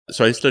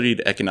So I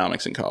studied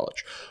economics in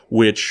college,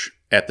 which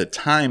at the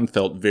time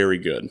felt very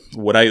good.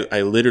 What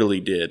I literally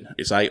did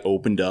is I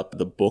opened up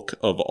the book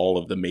of all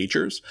of the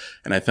majors,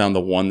 and I found the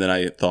one that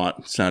I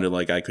thought sounded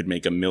like I could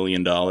make $1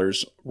 million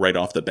right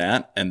off the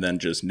bat and then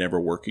just never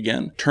work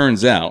again.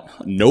 Turns out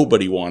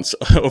nobody wants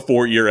a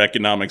 4-year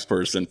economics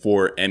person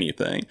for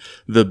anything.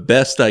 The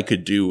best I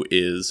could do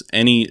is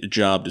any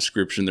job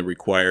description that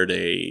required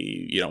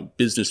a,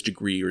 business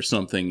degree or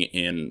something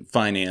in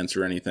finance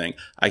or anything,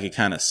 I could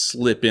kind of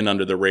slip in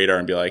under the radar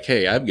and be like,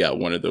 hey, I've got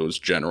one of those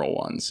general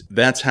ones.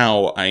 That's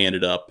how I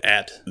ended up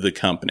at the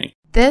company.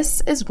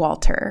 This is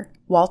Walter.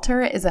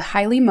 Walter is a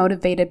highly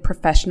motivated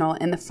professional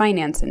in the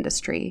finance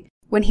industry.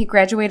 When he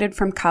graduated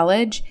from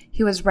college,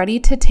 he was ready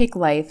to take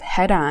life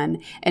head on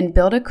and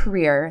build a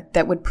career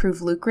that would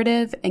prove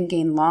lucrative and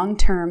gain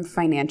long-term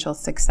financial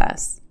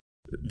success.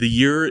 The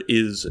year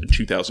is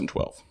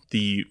 2012.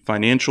 The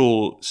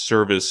financial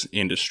service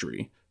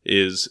industry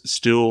is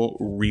still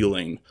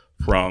reeling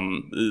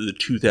from the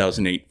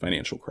 2008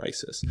 financial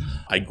crisis.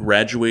 I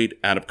graduate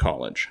out of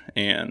college,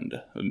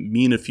 and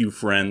me and a few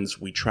friends,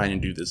 we try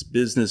and do this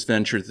business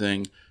venture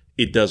thing.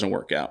 It doesn't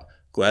work out.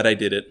 Glad I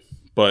did it,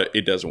 but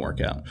it doesn't work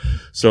out.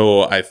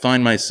 So I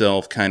find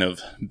myself kind of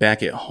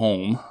back at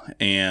home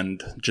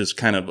and just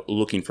kind of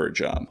looking for a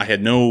job. I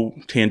had no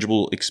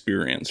tangible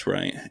experience,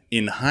 right?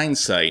 In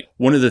hindsight,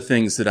 one of the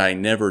things that I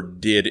never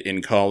did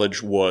in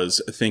college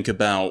was think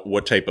about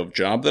what type of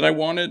job that I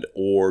wanted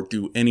or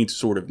do any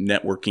sort of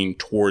networking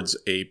towards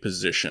a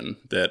position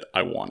that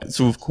I wanted.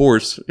 So of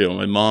course,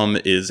 my mom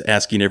is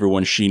asking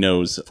everyone she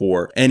knows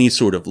for any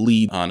sort of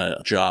lead on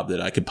a job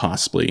that I could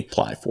possibly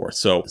apply for.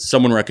 So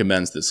someone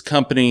recommends this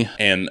company,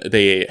 and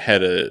they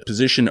had a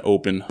position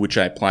open, which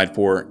I applied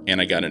for,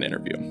 and I got an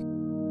interview.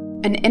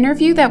 An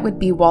interview that would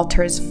be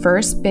Walter's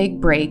first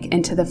big break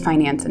into the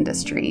finance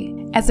industry.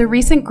 As a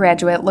recent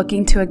graduate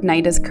looking to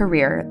ignite his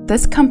career,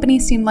 this company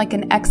seemed like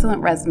an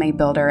excellent resume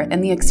builder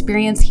and the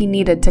experience he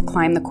needed to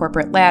climb the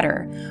corporate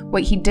ladder.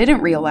 What he didn't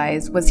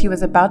realize was he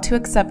was about to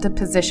accept a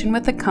position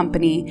with a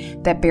company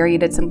that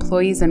buried its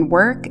employees in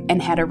work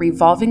and had a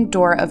revolving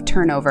door of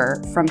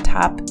turnover from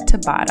top to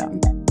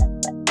bottom.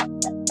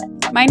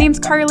 My name's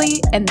Carly,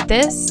 and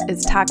this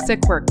is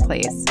Toxic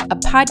Workplace, a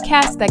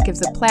podcast that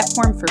gives a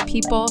platform for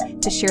people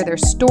to share their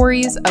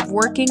stories of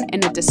working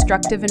in a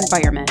destructive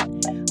environment.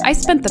 I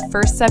spent the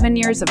first 7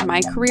 years of my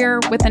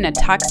career within a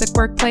toxic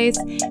workplace,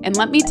 and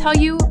let me tell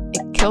you,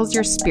 it kills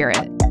your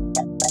spirit.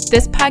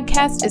 This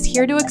podcast is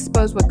here to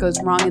expose what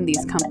goes wrong in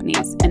these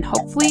companies, and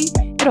hopefully,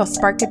 it'll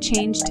spark a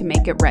change to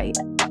make it right.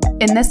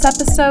 In this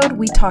episode,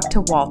 we talk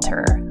to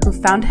Walter, who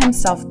found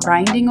himself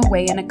grinding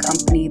away in a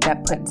company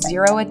that put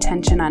zero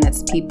attention on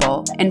its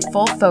people and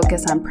full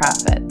focus on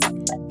profits.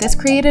 This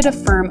created a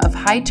firm of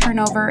high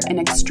turnover and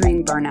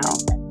extreme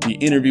burnout. The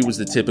interview was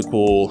the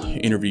typical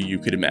interview you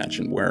could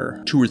imagine,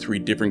 where 2 or 3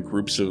 different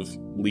groups of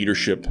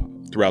leadership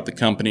throughout the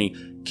company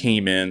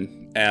came in,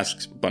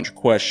 asked a bunch of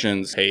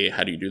questions. Hey,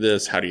 how do you do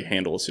this? How do you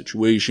handle a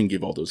situation?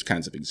 Give all those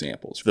kinds of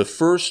examples. The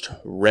first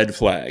red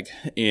flag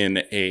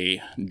in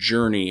a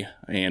journey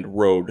and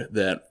road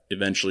that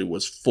eventually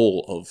was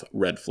full of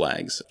red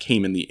flags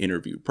came in the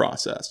interview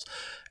process.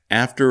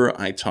 After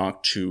I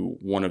talked to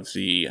one of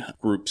the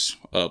groups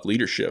of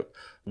leadership,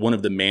 one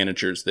of the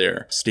managers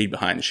there stayed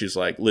behind and she's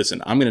like,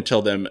 listen, I'm going to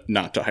tell them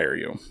not to hire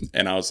you.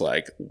 And I was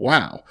like,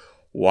 wow.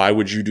 Why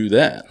would you do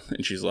that?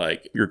 And she's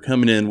like, you're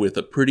coming in with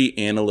a pretty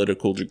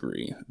analytical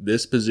degree.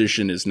 This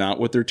position is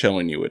not what they're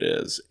telling you it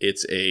is.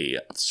 It's a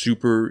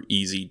super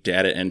easy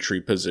data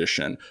entry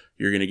position.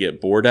 You're going to get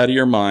bored out of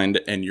your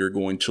mind and you're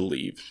going to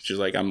leave. She's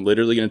like, I'm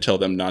literally going to tell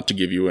them not to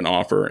give you an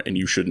offer and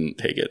you shouldn't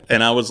take it.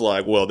 And I was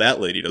like, well,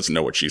 that lady doesn't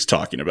know what she's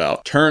talking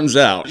about. Turns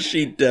out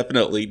she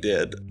definitely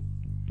did.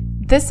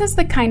 This is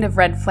the kind of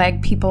red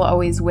flag people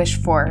always wish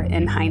for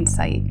in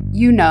hindsight.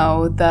 You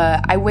know,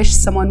 the I wish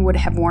someone would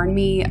have warned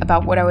me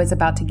about what I was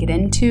about to get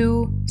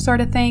into sort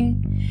of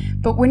thing.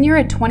 But when you're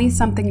a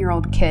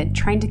 20-something-year-old kid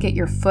trying to get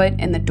your foot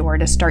in the door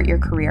to start your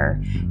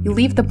career, you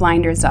leave the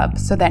blinders up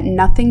so that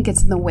nothing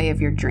gets in the way of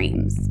your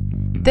dreams.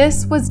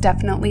 This was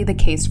definitely the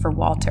case for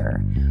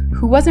Walter,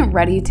 who wasn't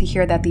ready to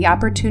hear that the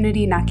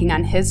opportunity knocking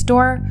on his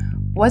door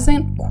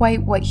wasn't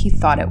quite what he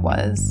thought it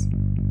was.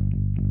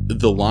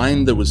 The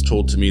line that was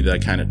told to me that I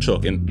kind of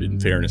took, and in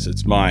fairness,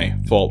 it's my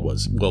fault,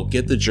 was, well,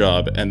 get the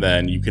job and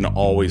then you can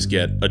always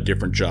get a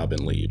different job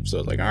and leave. So I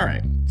was like, all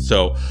right.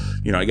 So,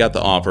 I got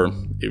the offer.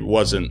 It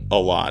wasn't a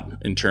lot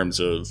in terms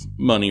of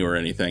money or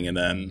anything. And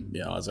then,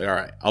 I was like, all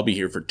right, I'll be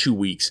here for 2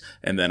 weeks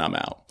and then I'm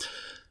out.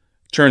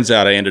 Turns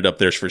out I ended up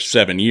there for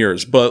 7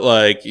 years, but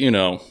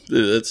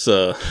it's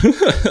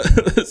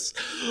it's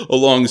a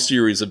long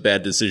series of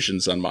bad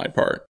decisions on my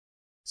part.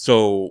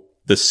 So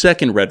the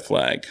second red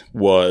flag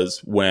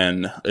was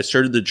when I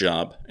started the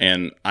job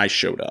and I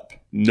showed up.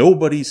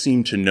 Nobody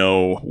seemed to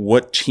know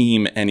what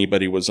team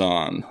anybody was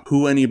on,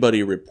 who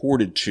anybody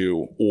reported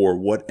to, or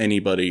what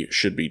anybody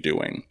should be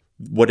doing.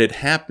 What had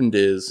happened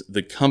is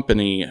the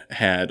company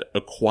had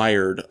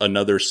acquired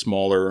another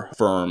smaller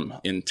firm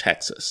in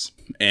Texas.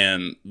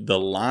 And the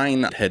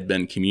line that had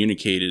been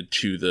communicated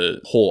to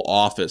the whole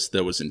office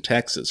that was in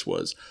Texas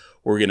was,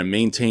 we're going to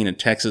maintain a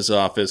Texas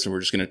office and we're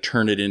just going to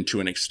turn it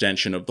into an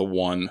extension of the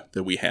one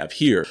that we have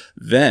here.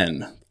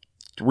 Then,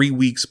 3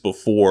 weeks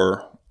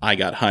before I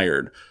got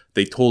hired,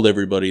 they told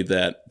everybody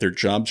that their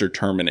jobs are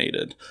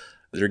terminated.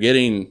 They're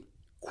getting,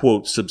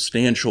 quote,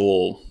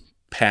 substantial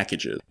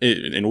packages.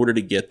 In order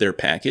to get their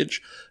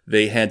package,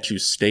 they had to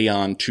stay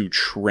on to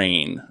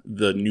train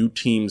the new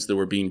teams that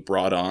were being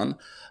brought on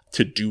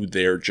to do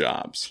their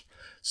jobs.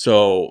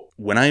 So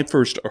when I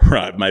first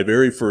arrived, my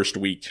very first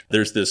week,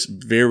 there's this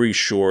very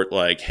short,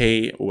 like,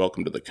 hey,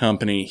 welcome to the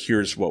company.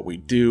 Here's what we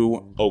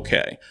do.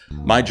 Okay.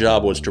 My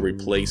job was to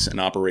replace an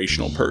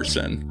operational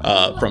person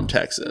from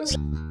Texas.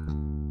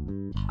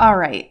 All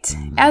right.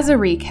 As a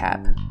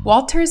recap,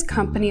 Walter's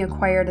company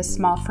acquired a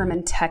small firm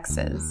in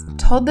Texas,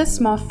 told this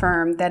small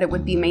firm that it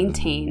would be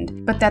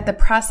maintained, but that the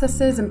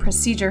processes and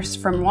procedures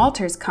from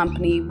Walter's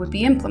company would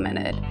be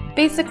implemented,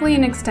 basically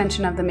an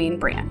extension of the main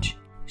branch.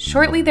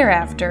 Shortly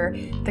thereafter,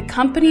 the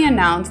company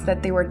announced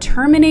that they were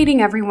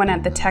terminating everyone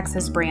at the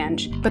Texas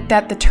branch, but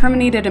that the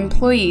terminated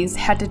employees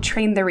had to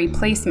train their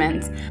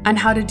replacements on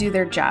how to do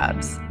their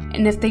jobs.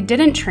 And if they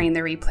didn't train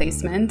their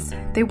replacements,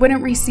 they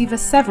wouldn't receive a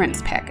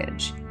severance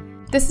package.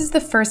 This is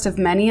the first of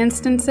many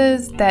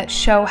instances that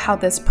show how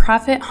this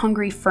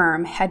profit-hungry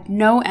firm had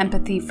no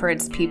empathy for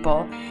its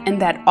people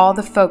and that all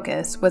the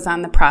focus was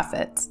on the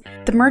profits.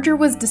 The merger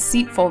was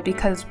deceitful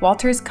because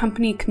Walter's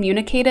company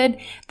communicated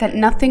that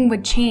nothing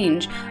would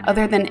change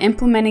other than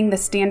implementing the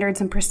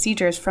standards and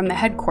procedures from the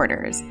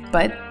headquarters,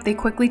 but they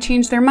quickly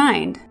changed their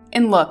mind.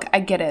 And look, I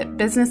get it,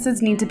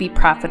 businesses need to be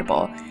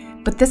profitable,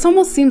 but this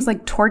almost seems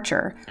like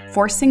torture,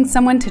 forcing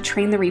someone to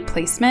train the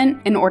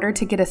replacement in order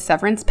to get a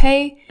severance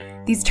pay.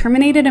 These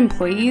terminated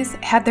employees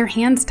had their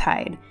hands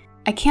tied.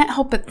 I can't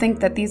help but think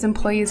that these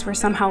employees were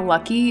somehow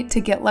lucky to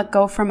get let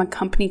go from a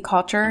company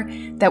culture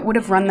that would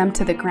have run them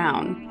to the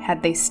ground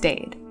had they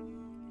stayed.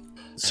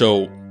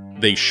 So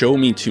they show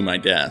me to my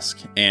desk,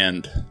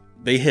 and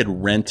they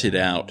had rented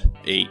out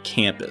a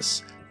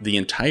campus. The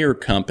entire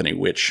company,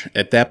 which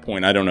at that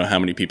point, I don't know how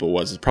many people it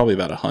was, it's probably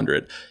about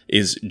 100,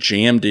 is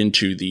jammed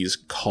into these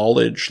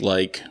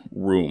college-like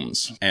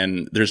rooms.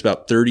 And there's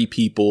about 30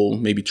 people,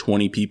 maybe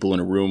 20 people in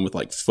a room with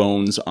like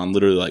phones on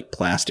literally like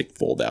plastic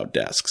fold-out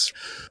desks.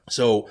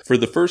 So for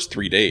the first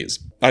 3 days,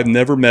 I've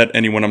never met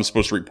anyone I'm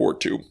supposed to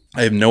report to.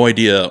 I have no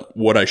idea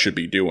what I should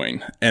be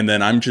doing. And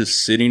then I'm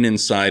just sitting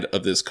inside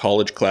of this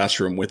college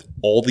classroom with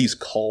all these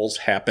calls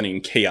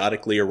happening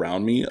chaotically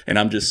around me. And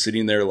I'm just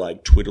sitting there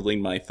like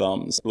twiddling my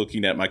thumbs,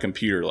 looking at my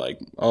computer like,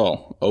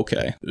 oh,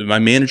 okay. My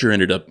manager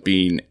ended up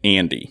being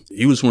Andy.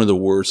 He was one of the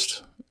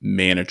worst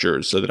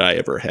managers that I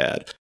ever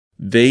had.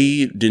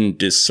 They didn't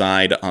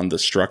decide on the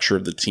structure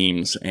of the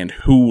teams and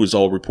who was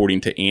all reporting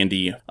to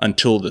Andy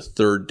until the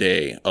third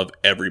day of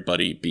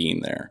everybody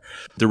being there.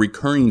 The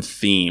recurring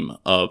theme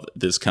of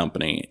this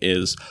company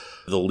is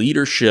the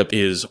leadership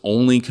is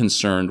only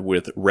concerned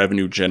with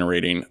revenue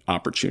generating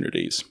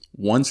opportunities.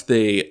 Once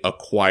they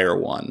acquire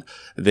one,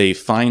 they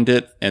find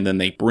it and then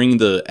they bring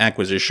the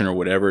acquisition or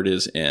whatever it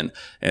is in,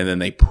 and then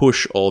they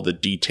push all the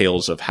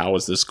details of how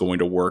is this going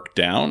to work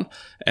down,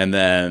 and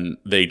then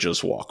they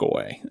just walk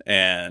away.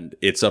 And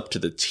it's up to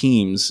the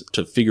teams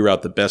to figure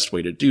out the best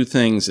way to do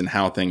things and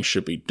how things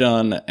should be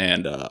done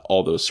and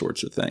all those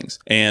sorts of things.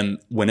 And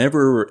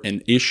whenever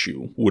an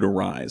issue would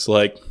arise,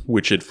 like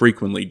which it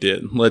frequently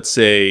did, let's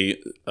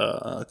say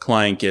a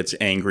client gets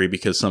angry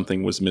because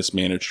something was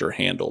mismanaged or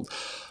handled.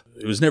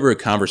 It was never a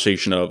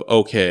conversation of,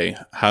 okay,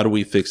 how do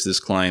we fix this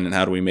client and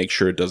how do we make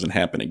sure it doesn't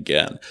happen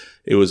again?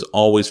 It was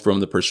always from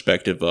the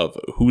perspective of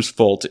whose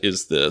fault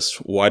is this?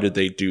 Why did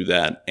they do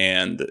that?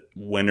 And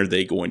when are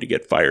they going to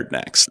get fired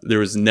next? There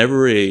was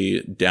never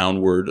a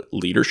downward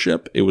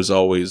leadership. It was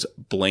always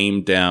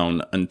blame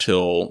down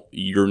until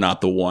you're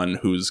not the one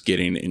who's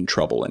getting in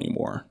trouble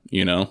anymore.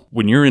 You know,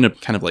 when you're in a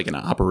kind of like an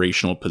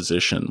operational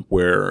position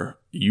where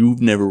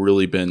you've never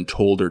really been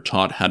told or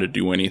taught how to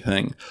do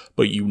anything,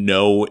 but you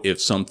know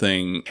if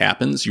something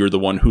happens, you're the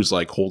one who's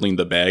like holding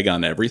the bag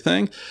on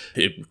everything.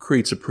 It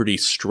creates a pretty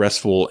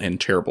stressful and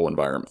terrible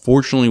environment.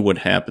 Fortunately, what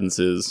happens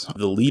is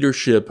the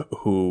leadership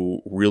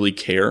who really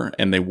care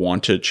and they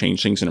want to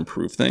change things and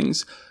improve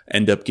things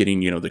end up getting,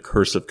 the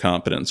curse of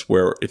competence,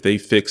 where if they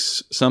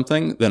fix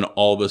something, then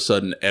all of a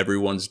sudden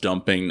everyone's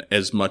dumping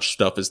as much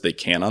stuff as they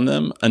can on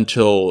them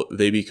until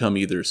they become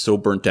either so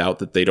burnt out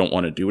that they don't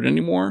want to do it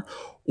anymore,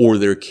 or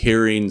they're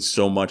carrying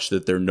so much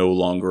that they're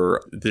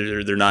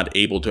not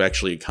able to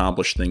actually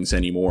accomplish things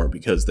anymore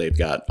because they've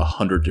got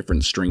 100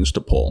 different strings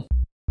to pull.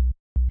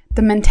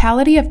 The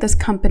mentality of this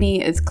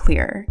company is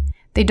clear.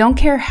 They don't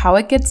care how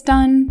it gets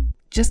done,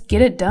 just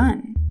get it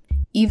done,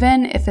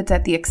 even if it's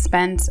at the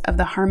expense of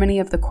the harmony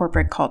of the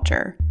corporate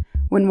culture.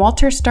 When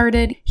Walter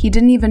started, he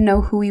didn't even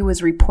know who he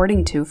was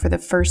reporting to for the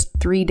first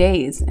 3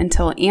 days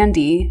until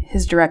Andy,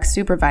 his direct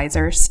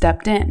supervisor,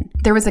 stepped in.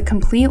 There was a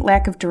complete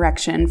lack of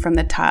direction from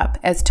the top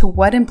as to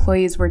what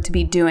employees were to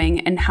be doing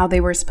and how they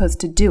were supposed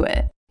to do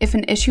it. If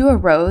an issue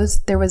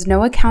arose, there was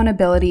no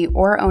accountability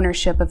or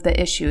ownership of the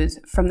issues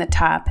from the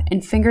top,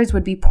 and fingers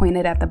would be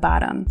pointed at the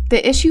bottom.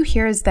 The issue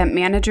here is that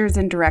managers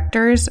and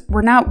directors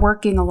were not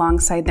working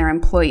alongside their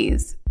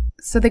employees,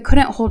 so they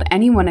couldn't hold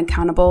anyone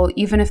accountable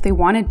even if they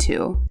wanted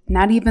to,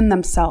 not even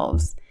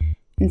themselves.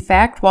 In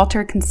fact,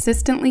 Walter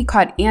consistently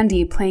caught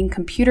Andy playing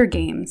computer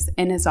games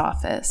in his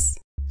office.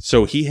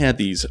 So he had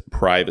these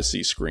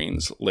privacy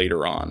screens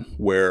later on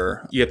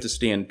where you have to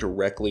stand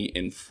directly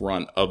in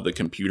front of the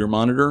computer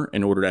monitor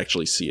in order to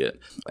actually see it.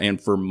 And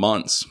for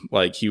months,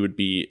 like, he would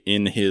be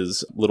in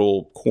his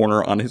little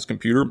corner on his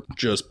computer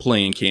just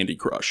playing Candy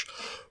Crush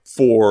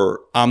for,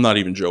 I'm not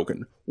even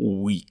joking,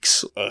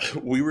 weeks.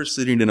 We were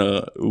sitting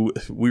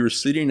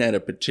at a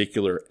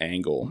particular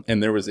angle,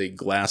 and there was a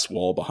glass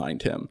wall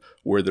behind him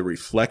where the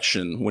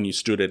reflection, when you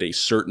stood at a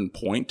certain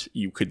point,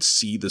 you could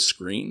see the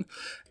screen.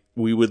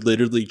 We would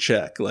literally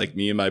check, like,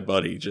 me and my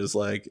buddy, just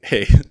like,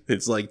 hey,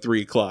 it's like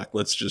 3 o'clock.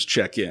 Let's just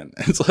check in.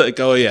 It's like,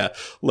 oh yeah,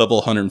 level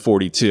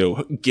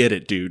 142. Get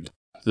it, dude.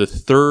 The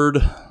third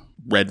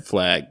red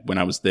flag when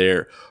I was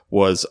there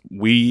was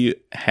we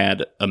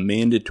had a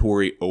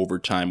mandatory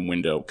overtime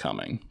window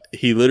coming.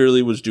 He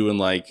literally was doing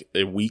like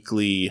a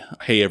weekly,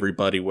 hey,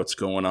 everybody, what's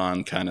going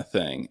on kind of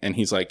thing. And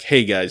he's like,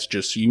 hey, guys,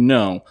 just so you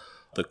know,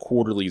 the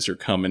quarterlies are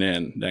coming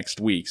in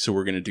next week, so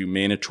we're going to do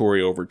mandatory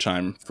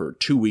overtime for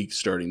 2 weeks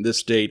starting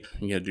this date.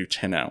 You got to do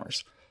 10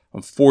 hours.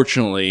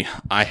 Unfortunately,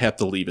 I have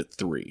to leave at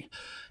 3.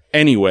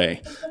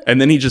 Anyway, and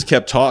then he just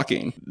kept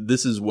talking.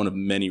 This is one of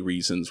many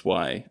reasons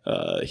why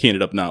he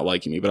ended up not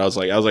liking me. But I was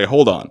like,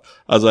 hold on.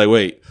 I was like,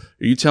 wait,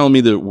 are you telling me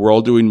that we're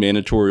all doing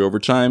mandatory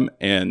overtime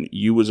and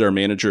you as our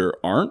manager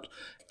aren't?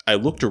 I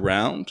looked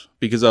around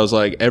because I was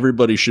like,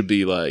 everybody should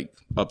be like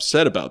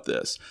upset about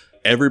this.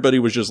 Everybody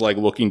was just like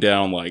looking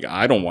down like,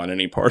 I don't want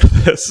any part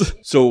of this.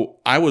 So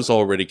I was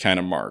already kind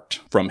of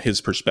marked from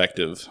his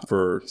perspective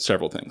for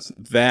several things.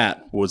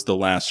 That was the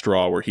last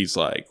straw where he's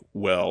like,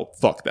 well,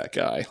 fuck that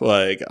guy.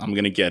 Like, I'm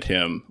going to get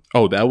him.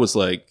 Oh, that was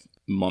like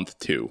month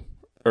 2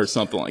 or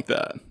something like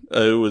that.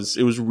 It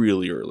was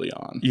really early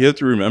on. You have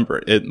to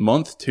remember, at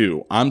month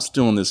 2, I'm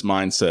still in this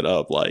mindset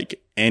of like,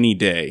 any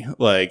day,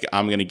 like,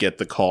 I'm going to get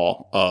the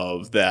call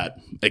of that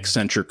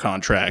Accenture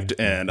contract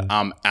and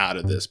I'm out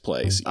of this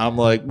place. I'm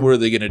like, what are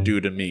they going to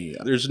do to me?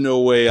 There's no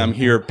way I'm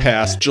here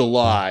past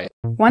July.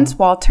 Once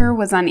Walter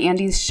was on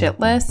Andy's shit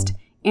list,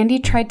 Andy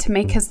tried to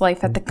make his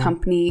life at the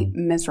company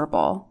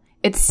miserable.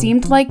 It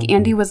seemed like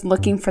Andy was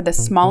looking for the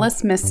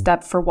smallest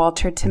misstep for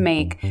Walter to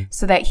make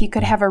so that he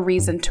could have a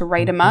reason to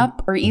write him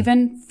up or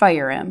even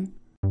fire him.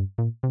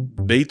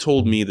 They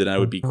told me that I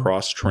would be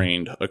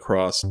cross-trained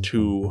across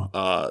 2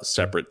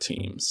 separate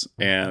teams,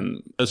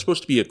 and I was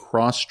supposed to be a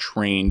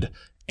cross-trained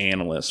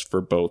analyst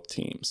for both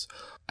teams.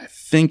 I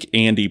think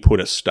Andy put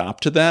a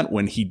stop to that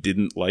when he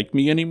didn't like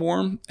me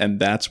anymore, and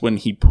that's when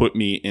he put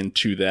me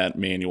into that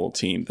manual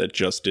team that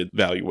just did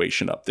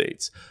valuation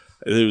updates.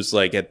 It was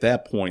like at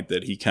that point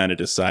that he kind of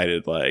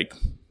decided, like,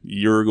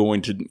 you're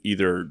going to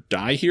either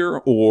die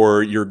here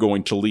or you're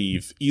going to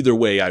leave. Either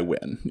way, I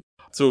win.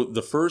 So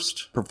the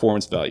first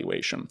performance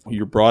evaluation,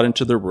 you're brought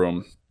into the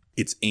room.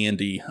 It's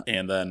Andy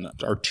and then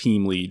our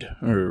team lead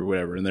or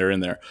whatever, and they're in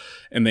there.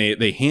 And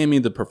they hand me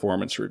the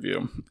performance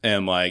review.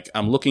 And like,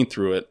 I'm looking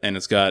through it and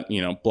it's got,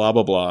 blah,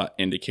 blah, blah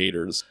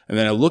indicators. And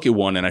then I look at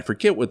one and I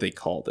forget what they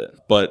called it,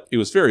 but it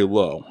was very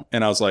low.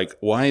 And I was like,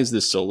 why is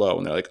this so low?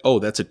 And they're like, oh,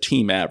 that's a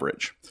team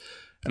average.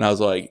 And I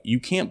was like, you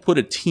can't put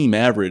a team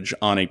average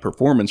on a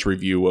performance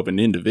review of an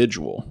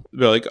individual.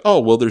 They're like, oh,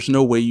 well, there's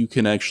no way you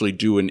can actually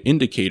do an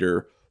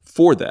indicator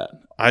for that.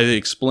 I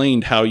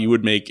explained how you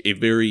would make a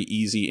very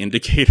easy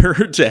indicator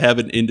to have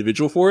an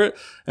individual for it.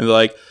 And they're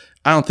like,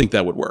 I don't think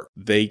that would work.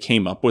 They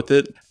came up with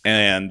it,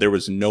 and there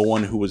was no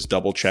one who was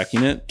double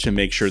checking it to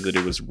make sure that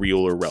it was real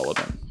or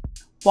relevant.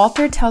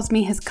 Walter tells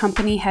me his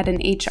company had an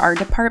HR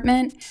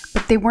department,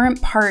 but they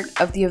weren't part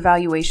of the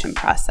evaluation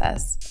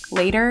process.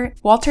 Later,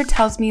 Walter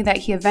tells me that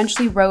he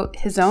eventually wrote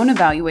his own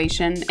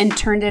evaluation and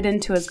turned it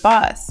into his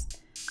boss.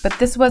 But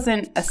this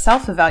wasn't a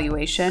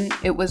self-evaluation,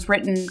 it was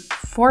written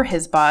for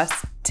his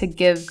boss to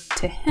give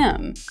to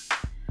him.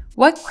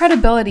 What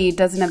credibility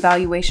does an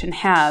evaluation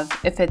have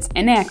if it's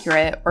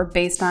inaccurate or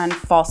based on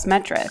false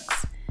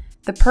metrics?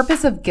 The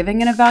purpose of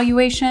giving an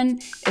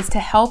evaluation is to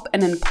help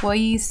an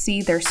employee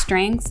see their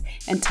strengths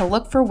and to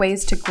look for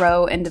ways to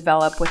grow and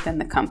develop within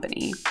the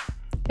company.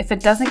 If it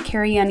doesn't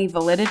carry any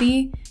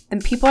validity,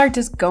 then people are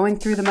just going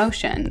through the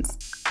motions,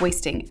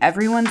 wasting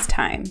everyone's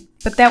time.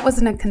 But that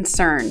wasn't a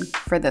concern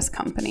for this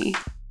company.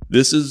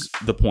 This is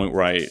the point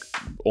where I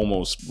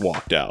almost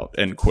walked out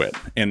and quit.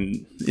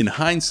 And in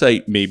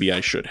hindsight, maybe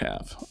I should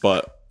have.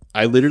 But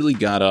I literally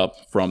got up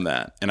from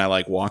that and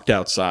I walked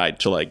outside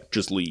to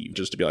just leave,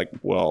 just to be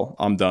well,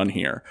 I'm done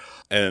here.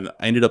 And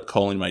I ended up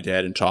calling my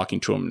dad and talking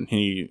to him, and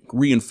he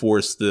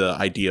reinforced the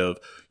idea of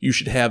you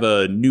should have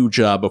a new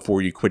job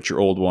before you quit your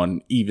old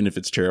one, even if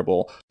it's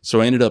terrible.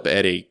 So I ended up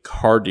at a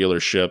car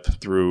dealership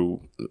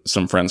through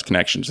some friends'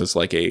 connections as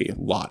a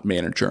lot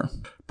manager,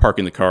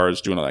 parking the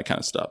cars, doing all that kind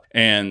of stuff.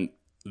 And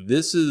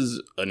this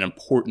is an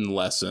important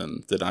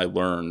lesson that I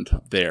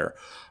learned there.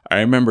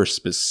 I remember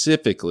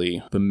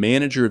specifically the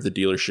manager of the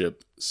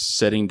dealership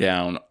setting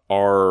down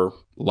our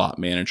lot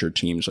manager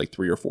teams,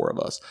 3 or 4 of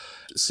us,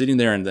 sitting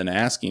there and then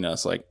asking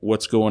us,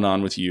 what's going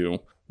on with you?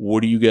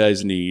 What do you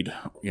guys need?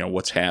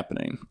 What's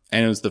happening?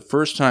 And it was the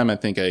first time I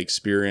think I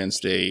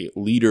experienced a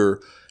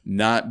leader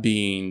not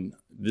being,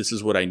 this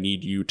is what I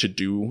need you to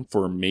do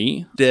for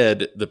me.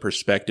 Instead, the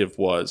perspective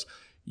was,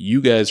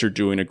 you guys are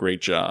doing a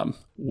great job.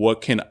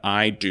 What can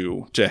I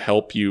do to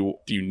help you?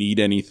 Do you need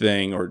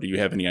anything, or do you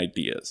have any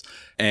ideas?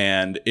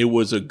 And it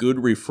was a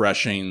good,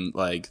 refreshing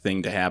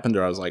thing to happen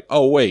there. I was like,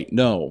 oh, wait,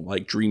 no,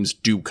 dreams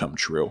do come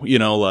true.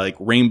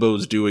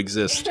 Rainbows do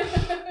exist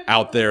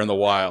out there in the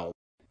wild.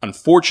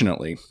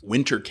 Unfortunately,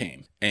 winter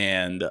came,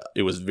 and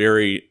it was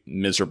very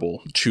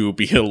miserable to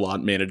be a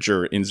lot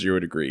manager in 0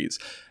 degrees.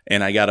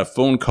 And I got a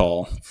phone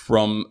call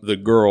from the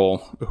girl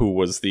who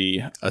was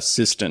the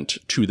assistant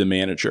to the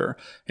manager.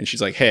 And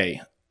she's like, hey,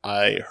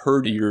 I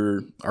heard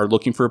you are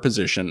looking for a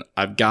position.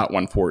 I've got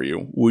one for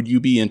you. Would you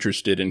be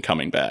interested in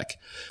coming back?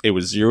 It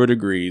was 0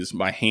 degrees.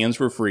 My hands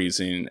were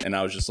freezing, and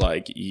I was just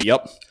like,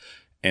 yep.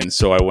 And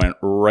so I went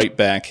right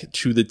back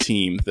to the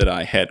team that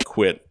I had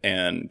quit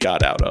and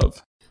got out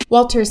of.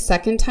 Walter's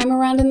second time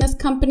around in this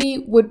company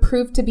would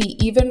prove to be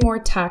even more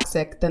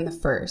toxic than the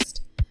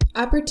first.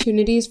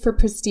 Opportunities for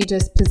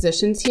prestigious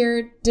positions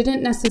here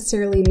didn't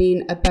necessarily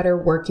mean a better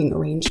working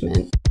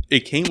arrangement.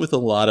 It came with a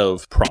lot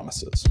of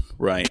promises,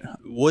 right?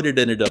 What it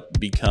ended up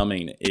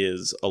becoming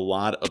is a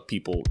lot of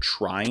people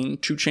trying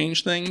to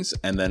change things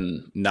and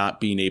then not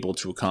being able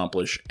to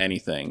accomplish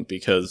anything,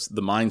 because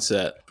the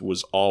mindset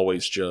was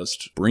always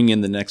just bring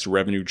in the next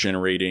revenue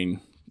generating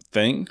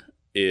thing.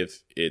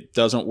 If it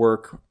doesn't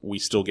work, we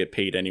still get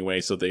paid anyway,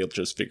 so they'll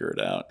just figure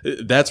it out.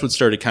 That's what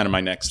started kind of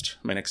my next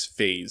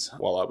phase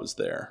while I was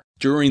there.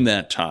 During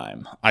that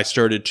time, I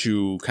started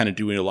to kind of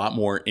doing a lot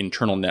more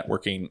internal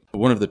networking.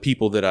 One of the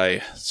people that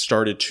I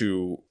started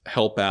to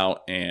help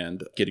out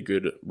and get a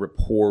good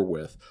rapport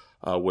with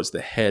was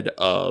the head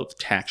of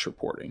tax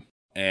reporting.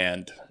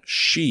 And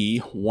she,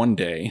 one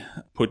day,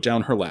 put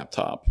down her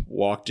laptop,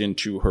 walked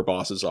into her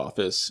boss's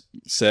office,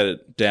 set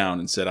it down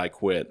and said, I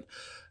quit.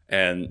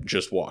 And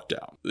just walked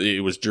out.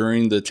 It was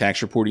during the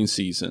tax reporting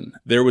season.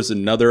 There was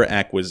another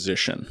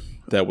acquisition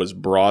that was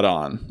brought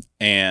on,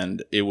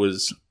 and it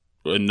was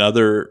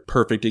another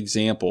perfect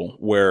example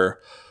where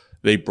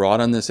they brought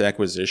on this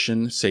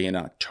acquisition, say in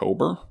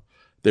October.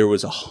 There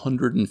was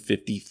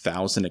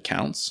 150,000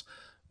 accounts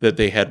that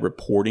they had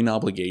reporting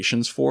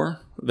obligations for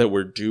that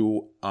were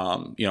due,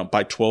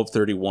 by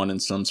 12/31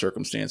 in some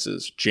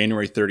circumstances,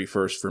 January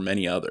 31st for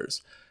many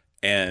others.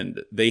 And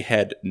they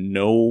had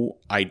no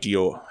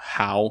idea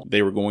how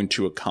they were going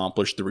to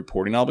accomplish the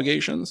reporting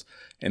obligations.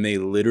 And they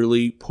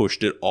literally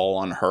pushed it all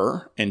on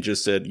her and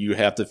just said, you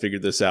have to figure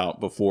this out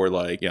before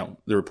the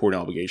reporting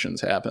obligations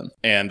happen.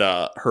 And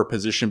her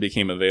position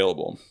became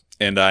available.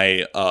 And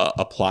I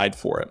applied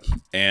for it.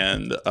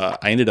 And I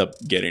ended up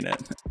getting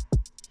it.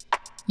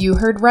 You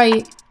heard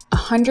right.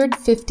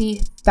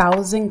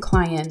 150,000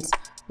 clients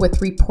with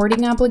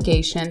reporting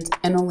obligations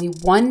and only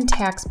one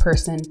tax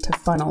person to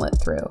funnel it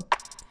through.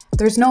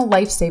 There's no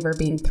lifesaver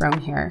being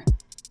thrown here.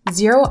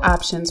 0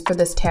 options for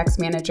this tax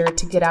manager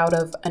to get out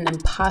of an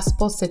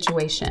impossible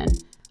situation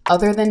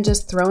other than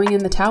just throwing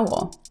in the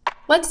towel.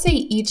 Let's say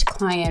each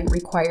client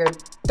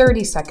required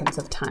 30 seconds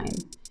of time.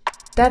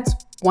 That's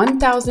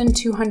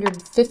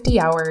 1,250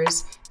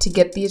 hours to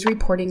get these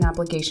reporting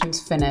obligations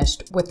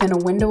finished within a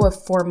window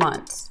of 4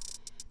 months.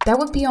 That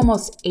would be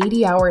almost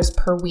 80 hours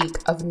per week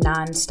of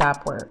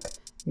non-stop work.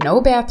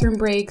 No bathroom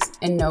breaks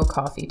and no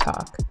coffee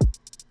talk.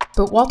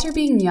 But Walter,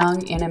 being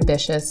young and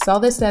ambitious, saw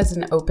this as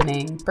an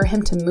opening for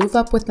him to move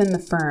up within the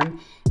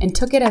firm and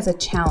took it as a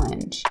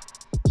challenge.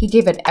 He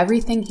gave it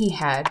everything he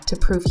had to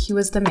prove he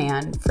was the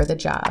man for the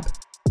job.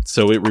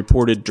 So it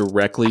reported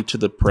directly to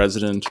the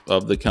president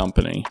of the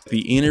company.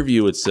 The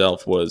interview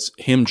itself was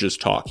him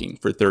just talking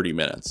for 30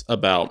 minutes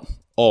about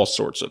all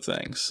sorts of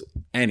things,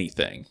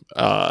 anything.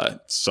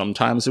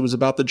 Sometimes it was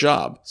about the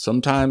job.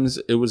 Sometimes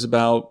it was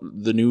about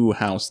the new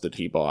house that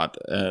he bought.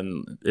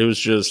 And it was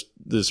just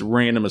this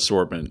random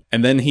assortment.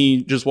 And then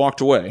he just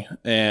walked away.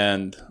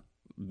 And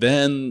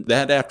then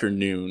that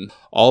afternoon,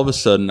 all of a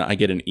sudden, I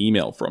get an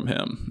email from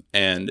him.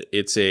 And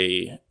it's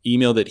a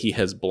email that he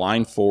has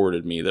blind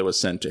forwarded me that was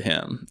sent to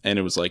him. And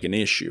it was like an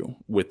issue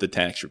with the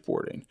tax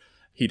reporting.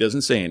 He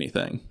doesn't say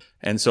anything.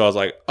 And so I was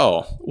like,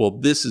 oh, well,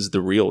 this is the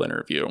real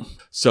interview.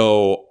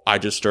 So I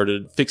just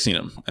started fixing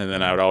him. And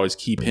then I would always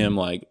keep him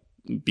like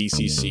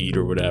BCC'd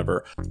or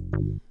whatever.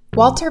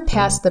 Walter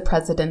passed the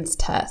president's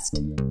test,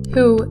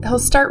 who he'll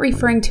start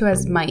referring to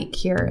as Mike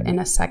here in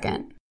a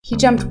second. He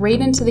jumped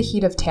right into the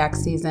heat of tax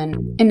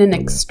season in an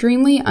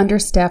extremely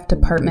understaffed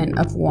department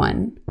of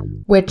one,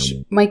 which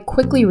Mike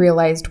quickly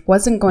realized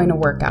wasn't going to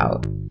work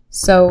out.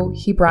 So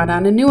he brought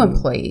on a new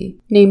employee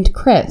named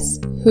Chris,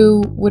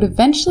 who would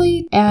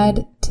eventually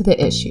add to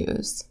the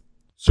issues.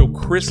 So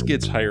Chris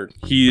gets hired.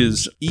 He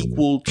is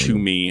equal to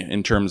me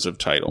in terms of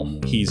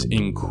title. He's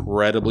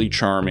incredibly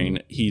charming.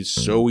 He's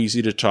so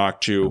easy to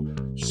talk to.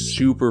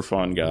 Super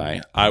fun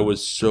guy. I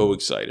was so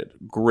excited.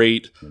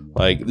 Great.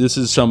 Like, this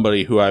is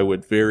somebody who I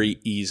would very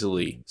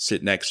easily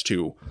sit next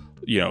to,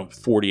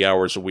 40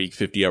 hours a week,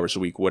 50 hours a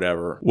week,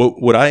 whatever.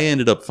 What I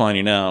ended up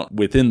finding out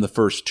within the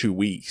first 2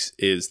 weeks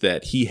is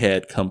that he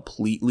had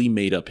completely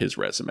made up his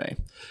resume.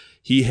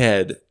 He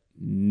had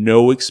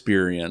no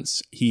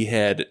experience. He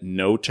had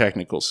no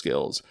technical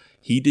skills.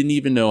 He didn't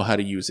even know how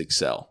to use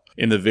Excel.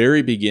 In the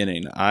very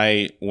beginning,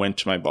 I went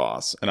to my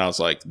boss and I was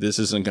like, this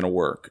isn't going to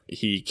work.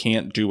 He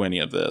can't do any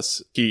of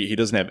this. He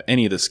doesn't have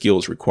any of the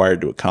skills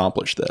required to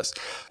accomplish this.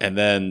 And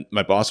then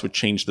my boss would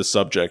change the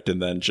subject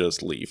and then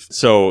just leave.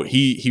 So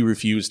he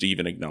refused to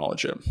even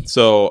acknowledge it.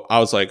 So I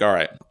was like, all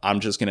right, I'm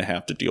just going to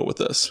have to deal with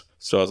this.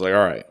 So I was like,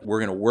 all right, we're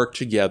going to work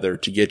together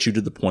to get you to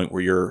the point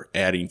where you're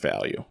adding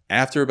value.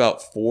 After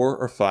about 4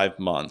 or 5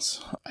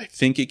 months, I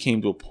think it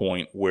came to a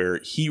point where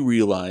he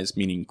realized,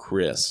 meaning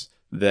Chris,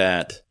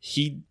 that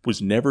he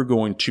was never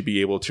going to be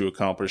able to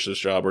accomplish this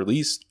job, or at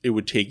least it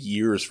would take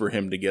years for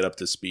him to get up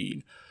to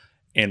speed.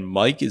 And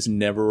Mike is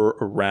never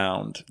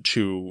around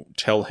to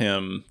tell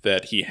him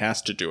that he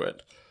has to do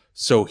it.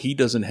 So he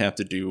doesn't have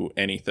to do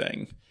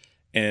anything.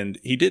 And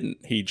he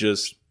didn't. He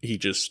just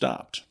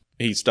stopped.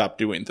 He stopped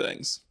doing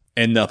things.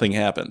 And nothing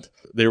happened.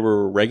 There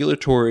were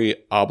regulatory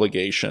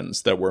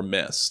obligations that were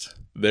missed.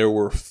 There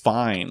were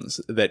fines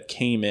that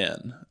came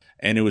in.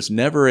 And it was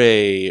never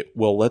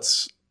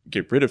let's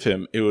get rid of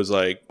him. It was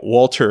like,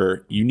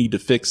 Walter, you need to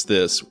fix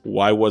this.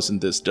 Why wasn't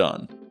this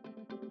done?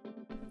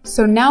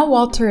 So now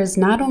Walter is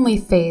not only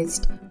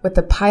faced with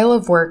a pile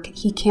of work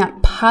he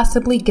can't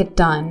possibly get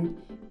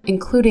done,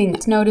 including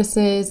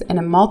notices and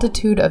a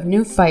multitude of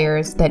new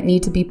fires that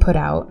need to be put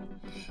out,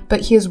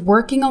 but he is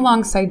working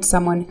alongside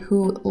someone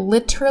who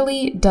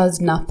literally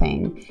does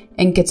nothing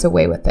and gets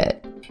away with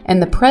it.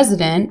 And the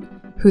president,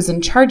 who's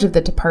in charge of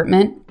the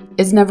department,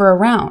 is never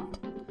around.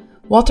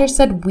 Walter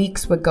said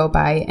weeks would go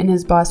by and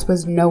his boss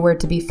was nowhere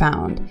to be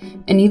found.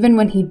 And even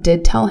when he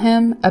did tell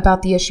him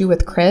about the issue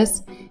with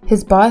Chris,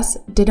 his boss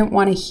didn't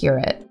want to hear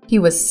it. He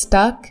was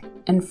stuck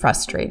and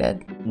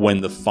frustrated.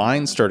 When the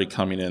fines started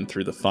coming in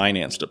through the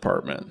finance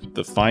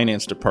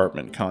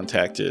department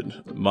contacted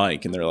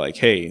Mike and they're like,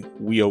 hey,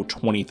 we owe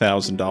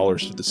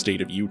 $20,000 to the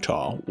state of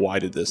Utah. Why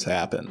did this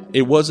happen?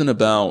 It wasn't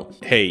about,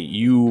 hey,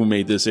 you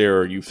made this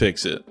error, you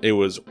fix it. It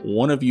was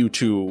one of you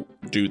two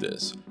do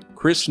this.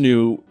 Chris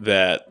knew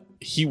that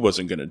he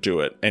wasn't going to do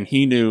it, and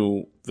he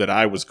knew that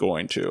I was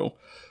going to,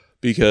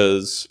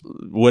 because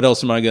what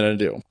else am I going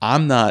to do?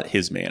 I'm not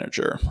his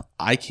manager.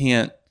 I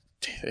can't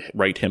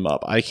write him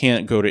up. I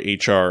can't go to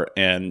HR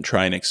and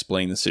try and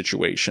explain the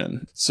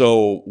situation.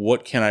 So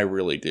what can I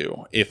really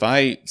do? If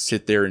I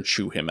sit there and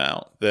chew him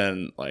out,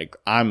 then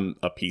I'm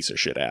a piece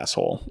of shit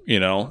asshole,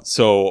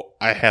 So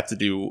I have to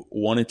do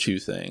one of two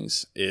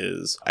things.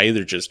 Is I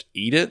either just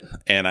eat it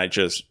and I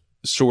just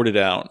sort it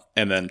out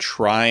and then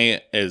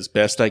try as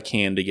best I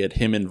can to get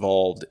him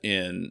involved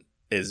in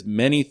as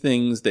many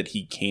things that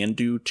he can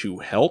do to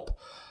help.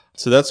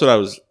 So that's what I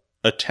was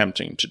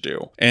attempting to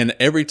do. And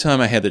every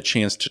time I had the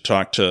chance to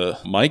talk to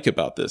Mike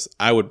about this,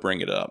 I would bring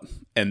it up.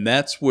 And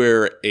that's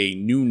where a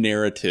new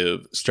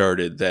narrative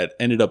started that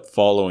ended up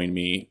following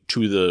me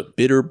to the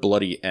bitter,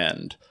 bloody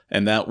end.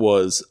 And that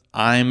was,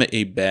 I'm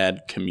a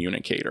bad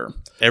communicator.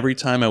 Every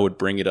time I would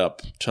bring it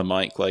up to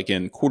Mike, like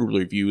in quarterly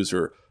reviews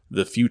or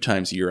the few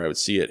times a year I would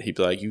see it, he'd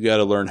be like, you got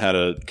to learn how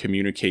to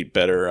communicate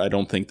better. I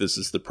don't think this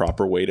is the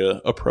proper way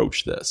to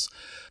approach this.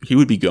 He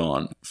would be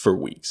gone for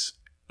weeks.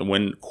 And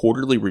when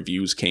quarterly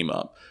reviews came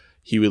up,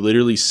 he would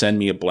literally send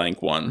me a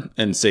blank one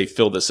and say,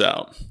 fill this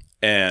out.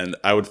 And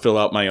I would fill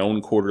out my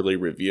own quarterly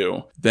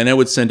review. Then I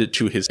would send it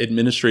to his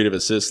administrative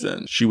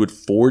assistant. She would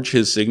forge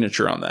his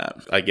signature on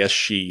that. I guess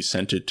she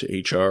sent it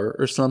to HR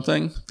or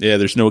something. Yeah,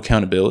 there's no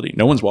accountability.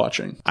 No one's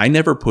watching. I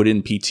never put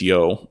in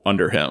PTO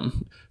under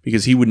him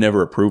because he would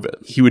never approve it.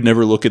 He would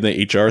never look at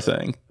the HR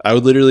thing.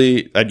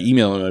 I'd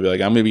email him. I'd be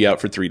like, I'm going to be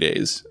out for 3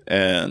 days.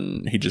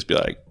 And he'd just be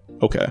like,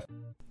 okay.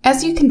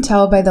 As you can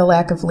tell by the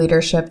lack of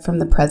leadership from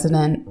the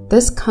president,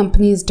 this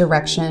company's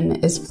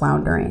direction is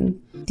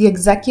floundering. The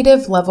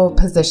executive level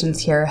positions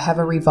here have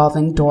a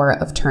revolving door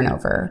of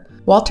turnover.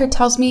 Walter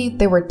tells me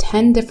there were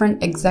 10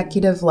 different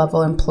executive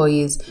level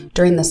employees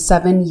during the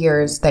 7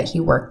 years that he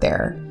worked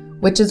there,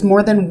 which is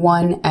more than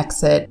one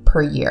exit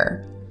per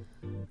year.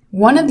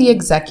 One of the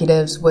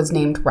executives was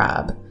named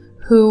Rob,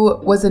 who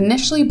was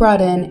initially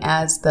brought in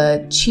as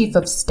the chief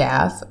of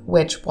staff,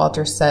 which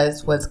Walter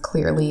says was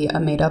clearly a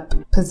made-up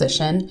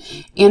position,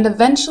 and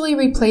eventually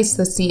replaced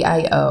the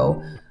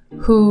CIO,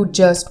 who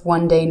just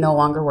one day no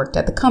longer worked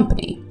at the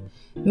company.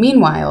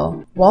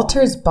 Meanwhile,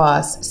 Walter's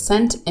boss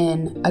sent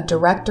in a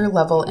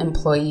director-level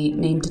employee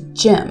named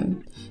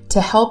Jim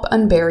to help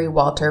unbury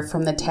Walter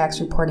from the tax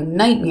reporting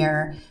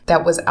nightmare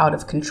that was out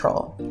of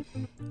control.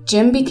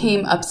 Jim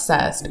became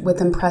obsessed with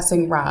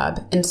impressing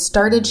Rob and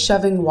started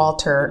shoving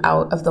Walter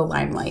out of the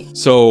limelight.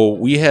 So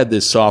we had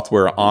this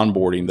software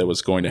onboarding that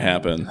was going to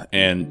happen,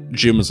 and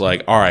Jim was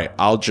like, all right,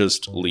 I'll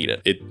just lead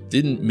it. It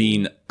didn't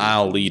mean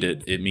I'll lead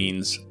it. It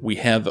means we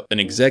have an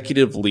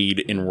executive lead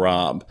in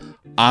Rob.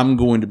 I'm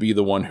going to be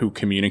the one who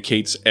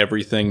communicates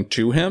everything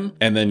to him,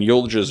 and then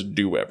you'll just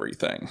do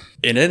everything.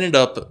 It ended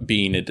up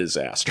being a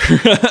disaster.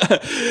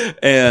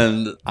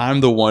 And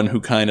I'm the one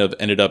who kind of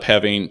ended up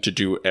having to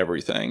do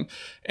everything.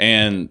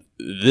 And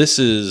this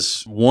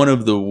is one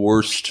of the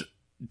worst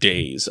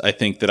days I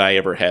think that I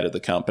ever had at the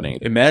company.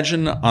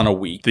 Imagine on a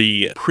week,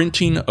 the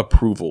printing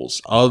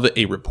approvals of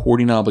a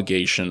reporting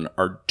obligation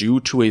are due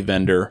to a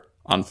vendor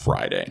on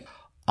Friday.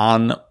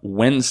 On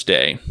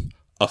Wednesday,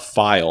 a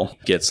file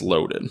gets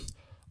loaded.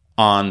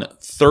 On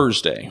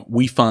Thursday,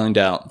 we find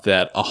out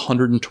that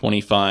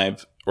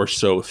 125 or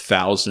so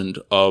thousand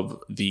of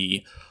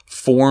the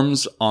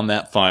forms on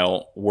that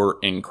file were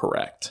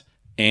incorrect,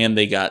 and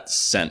they got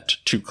sent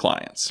to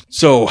clients.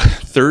 So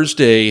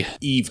Thursday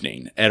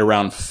evening at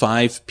around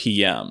 5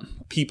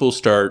 p.m., people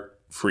start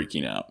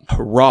freaking out.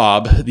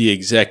 Rob, the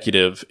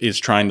executive, is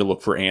trying to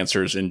look for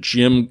answers, and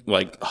Jim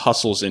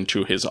hustles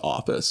into his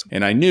office.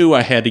 And I knew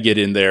I had to get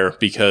in there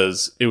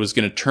because it was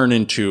going to turn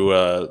into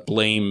a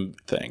blame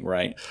thing,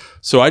 right?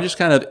 So I just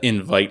kind of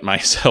invite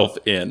myself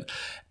in,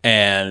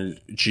 and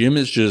Jim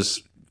is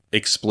just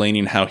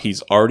explaining how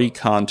he's already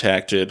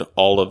contacted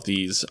all of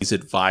these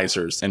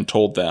advisors and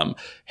told them,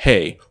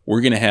 hey, we're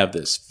going to have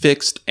this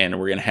fixed and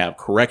we're going to have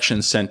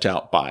corrections sent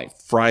out by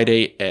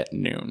Friday at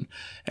noon.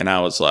 And I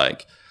was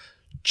like,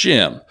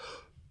 Jim,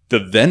 the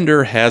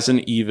vendor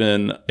hasn't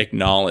even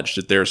acknowledged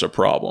that there's a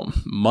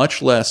problem,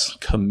 much less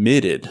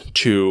committed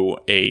to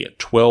a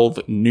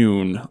 12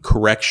 noon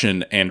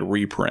correction and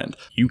reprint.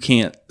 You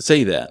can't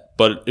say that,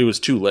 but it was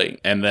too late.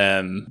 And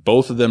then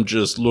both of them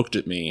just looked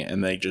at me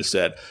and they just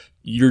said,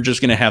 you're just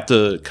going to have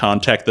to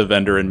contact the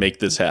vendor and make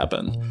this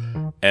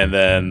happen. And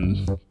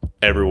then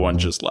everyone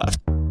just left.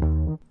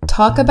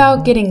 Talk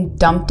about getting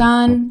dumped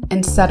on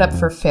and set up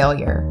for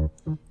failure.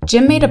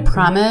 Jim made a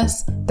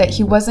promise that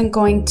he wasn't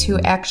going to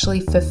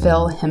actually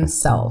fulfill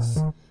himself.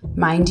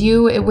 Mind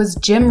you, it was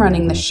Jim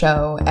running the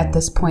show at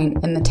this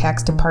point in the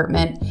tax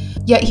department,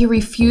 yet he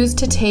refused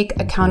to take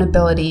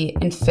accountability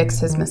and fix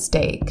his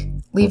mistake,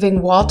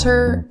 leaving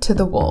Walter to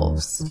the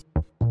wolves.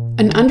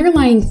 An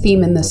underlying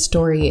theme in this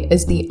story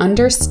is the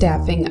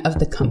understaffing of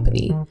the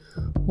company.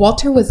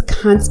 Walter was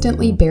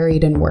constantly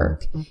buried in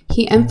work.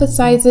 He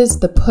emphasizes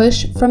the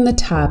push from the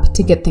top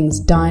to get things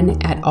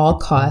done at all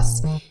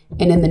costs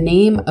and in the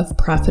name of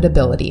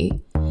profitability.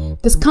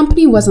 This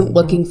company wasn't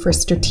looking for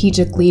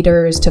strategic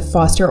leaders to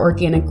foster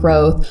organic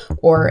growth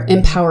or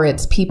empower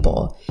its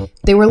people.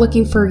 They were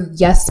looking for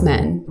yes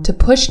men to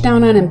push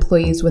down on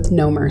employees with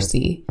no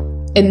mercy.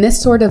 In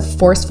this sort of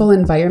forceful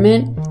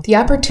environment, the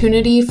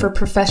opportunity for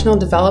professional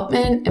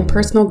development and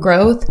personal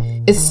growth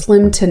is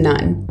slim to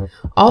none.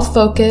 All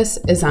focus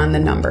is on the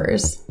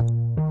numbers.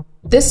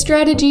 This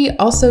strategy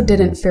also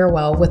didn't fare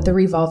well with the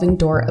revolving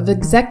door of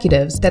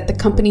executives that the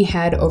company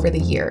had over the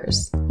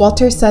years.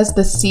 Walter says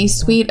the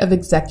C-suite of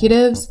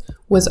executives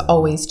was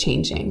always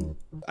changing.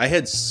 I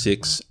had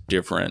 6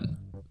 different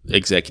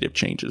executive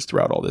changes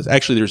throughout all this.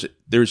 Actually,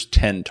 there's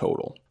 10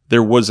 total.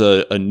 There was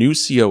a new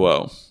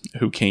COO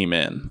who came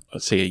in,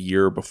 let's say a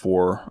year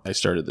before I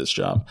started this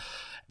job.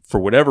 For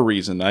whatever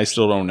reason, I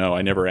still don't know,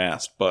 I never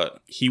asked,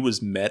 but he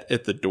was met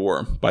at the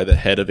door by the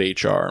head of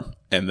HR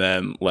and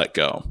then let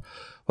go.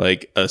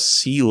 Like a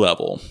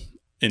C-level,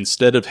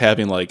 instead of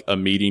having like a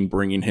meeting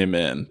bringing him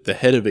in, the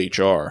head of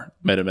HR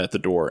met him at the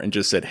door and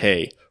just said,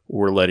 hey,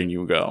 we're letting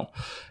you go.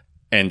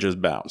 And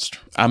just bounced.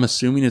 I'm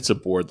assuming it's a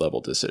board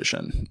level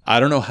decision. I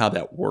don't know how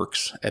that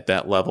works at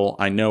that level.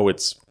 I know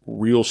it's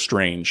real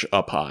strange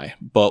up high,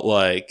 but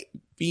like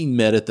being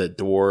met at the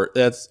door,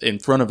 that's in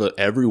front of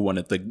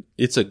everyone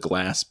it's a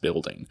glass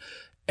building.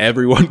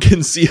 Everyone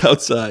can see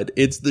outside.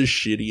 It's the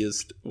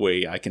shittiest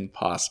way I can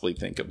possibly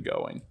think of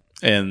going.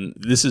 And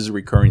this is a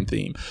recurring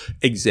theme.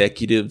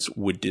 Executives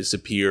would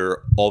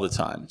disappear all the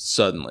time,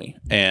 suddenly.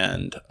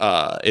 And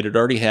it had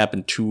already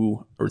happened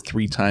 2 or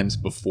 3 times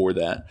before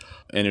that.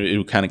 And it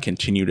would kind of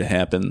continue to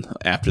happen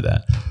after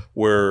that,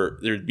 where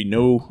there'd be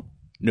no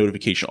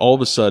notification. All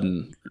of a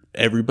sudden,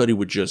 everybody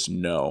would just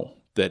know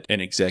that an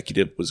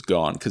executive was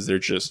gone because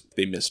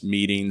they missed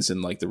meetings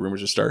and like the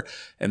rumors would start.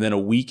 And then a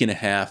week and a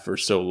half or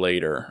so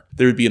later,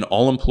 there would be an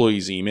all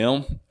employees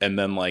email and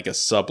then like a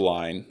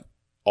subline.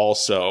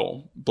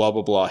 Also, blah,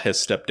 blah, blah has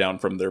stepped down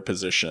from their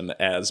position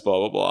as blah,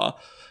 blah, blah.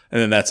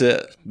 And then that's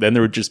it. Then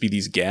there would just be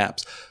these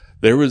gaps.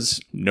 There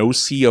was no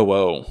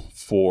COO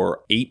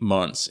for 8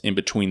 months in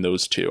between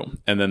those two.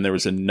 And then there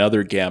was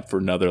another gap for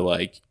another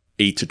like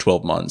 8 to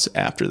 12 months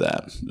after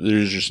that.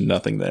 There's just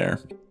nothing there.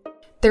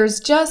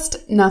 There's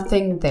just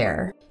nothing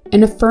there.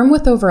 In a firm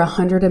with over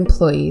 100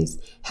 employees,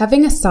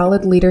 having a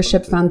solid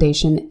leadership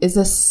foundation is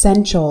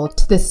essential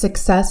to the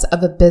success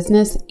of a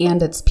business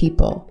and its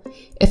people.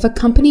 If a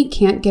company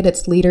can't get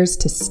its leaders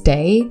to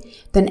stay,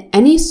 then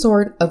any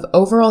sort of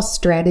overall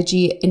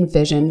strategy and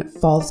vision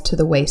falls to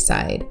the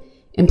wayside.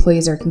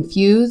 Employees are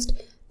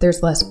confused,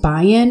 there's less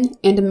buy-in,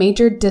 and a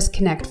major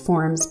disconnect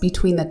forms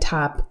between the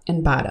top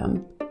and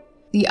bottom.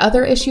 The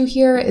other issue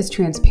here is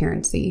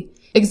transparency.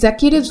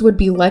 Executives would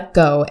be let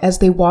go as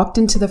they walked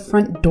into the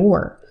front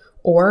door,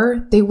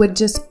 or they would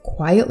just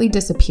quietly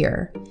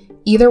disappear.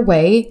 Either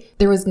way,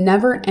 there was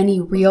never any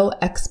real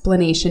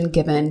explanation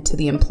given to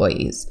the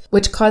employees,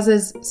 which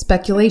causes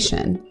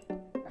speculation.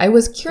 I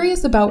was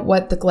curious about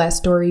what the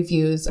Glassdoor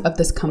reviews of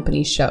this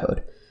company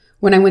showed.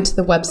 When I went to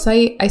the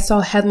website, I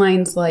saw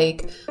headlines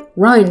like,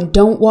 "Run,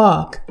 don't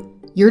walk,"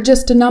 "You're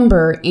just a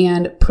number,"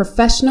 and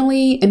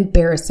 "Professionally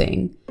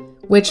embarrassing,"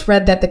 which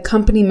read that the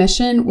company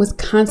mission was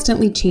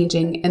constantly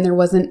changing and there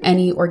wasn't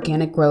any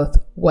organic growth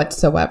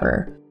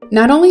whatsoever.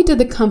 Not only did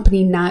the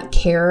company not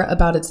care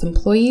about its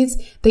employees,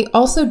 they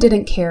also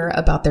didn't care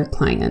about their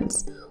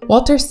clients.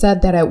 Walter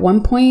said that at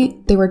one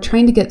point, they were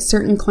trying to get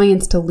certain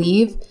clients to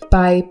leave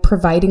by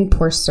providing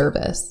poor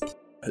service.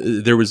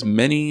 There was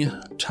many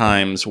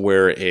times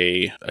where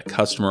a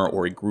customer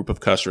or a group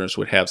of customers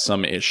would have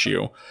some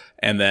issue.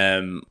 And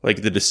then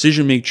like the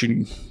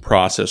decision-making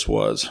process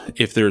was,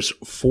 if there's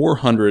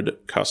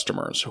 400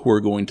 customers who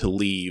are going to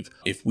leave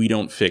if we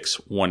don't fix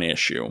one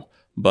issue,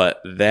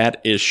 but that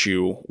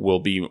issue will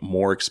be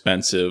more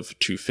expensive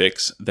to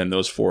fix than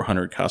those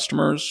 400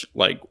 customers,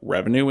 like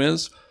revenue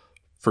is,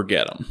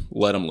 forget them,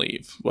 let them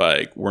leave.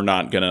 Like, we're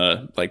not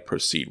gonna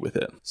proceed with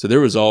it. So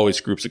there was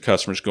always groups of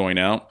customers going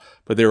out,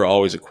 but they were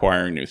always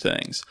acquiring new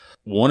things.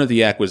 One of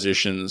the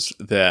acquisitions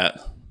that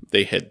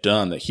they had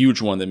done, the huge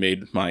one that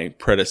made my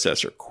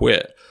predecessor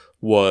quit,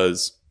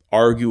 was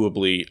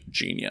arguably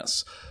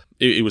genius.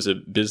 It was a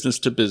business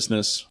to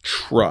business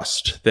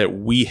trust that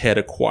we had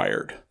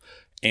acquired.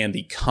 And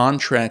the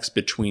contracts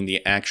between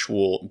the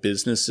actual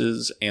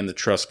businesses and the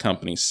trust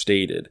company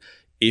stated,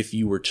 if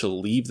you were to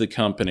leave the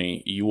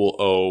company, you will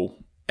owe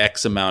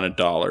X amount of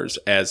dollars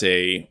as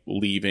a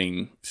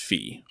leaving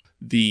fee.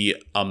 The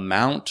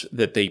amount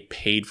that they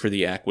paid for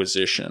the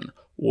acquisition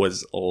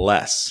was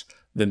less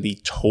than the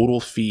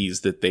total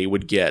fees that they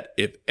would get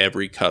if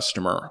every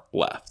customer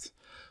left.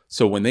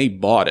 So when they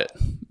bought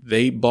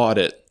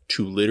it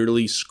to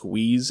literally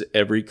squeeze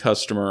every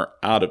customer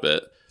out of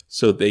it,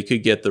 so they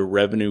could get the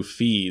revenue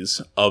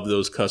fees of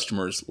those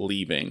customers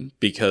leaving,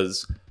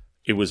 because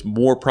it was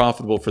more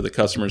profitable for the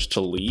customers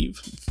to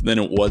leave than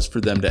it was for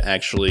them to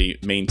actually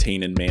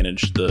maintain and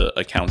manage the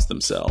accounts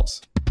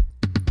themselves.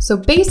 So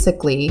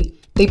basically,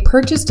 they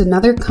purchased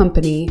another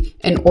company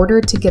in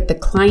order to get the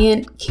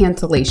client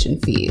cancellation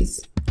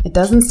fees. It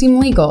doesn't seem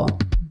legal,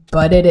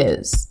 but it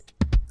is.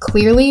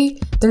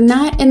 Clearly, they're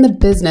not in the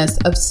business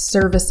of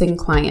servicing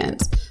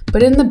clients,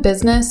 but in the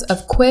business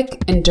of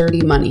quick and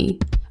dirty money.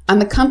 On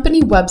the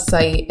company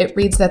website, it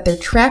reads that their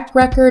track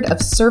record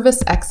of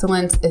service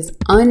excellence is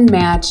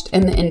unmatched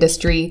in the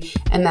industry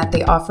and that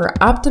they offer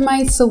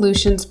optimized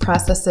solutions,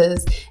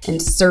 processes,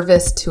 and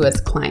service to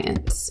its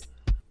clients.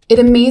 It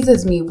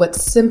amazes me what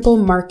simple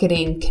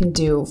marketing can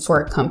do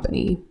for a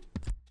company.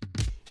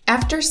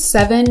 After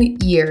 7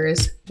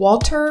 years,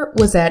 Walter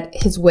was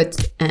at his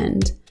wit's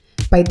end.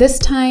 By this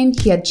time,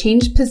 he had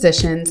changed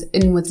positions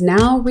and was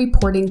now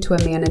reporting to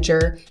a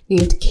manager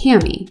named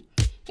Cami.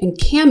 And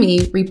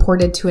Cami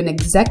reported to an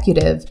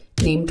executive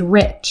named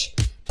Rich.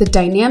 The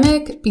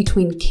dynamic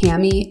between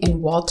Cami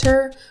and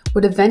Walter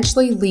would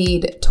eventually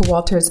lead to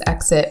Walter's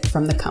exit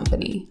from the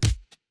company.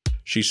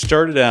 She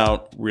started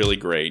out really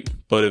great,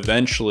 but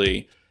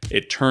eventually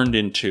it turned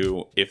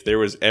into, if there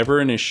was ever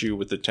an issue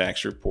with the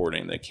tax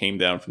reporting that came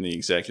down from the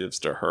executives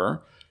to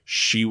her,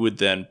 she would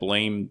then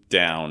blame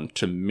down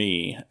to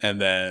me, and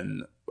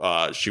then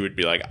she would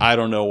be like, I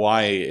don't know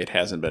why it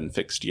hasn't been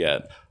fixed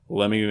yet.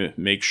 Let me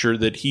make sure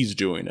that he's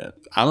doing it.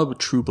 I'm a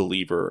true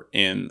believer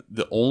in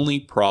the only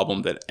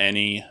problem that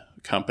any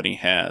company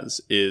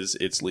has is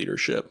its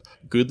leadership.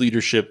 Good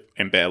leadership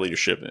and bad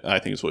leadership, I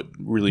think, is what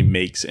really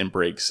makes and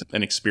breaks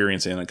an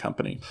experience in a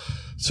company.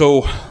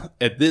 So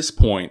at this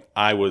point,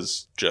 I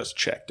was just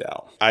checked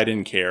out. I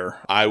didn't care.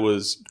 I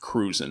was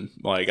cruising.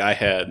 I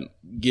had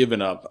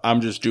given up. I'm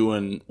just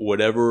doing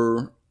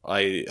whatever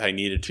I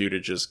needed to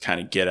just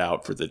kind of get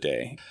out for the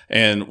day.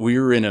 And we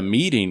were in a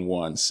meeting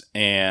once,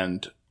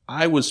 and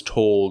I was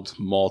told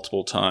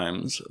multiple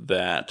times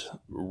that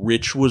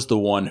Rich was the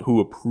one who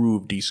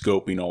approved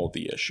descoping all of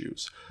the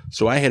issues.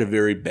 So I had a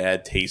very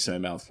bad taste in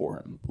my mouth for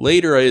him.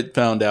 Later, I had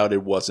found out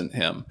it wasn't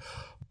him,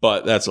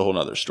 but that's a whole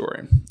nother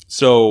story.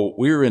 So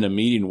we were in a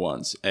meeting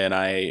once, and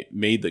I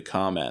made the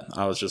comment.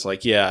 I was just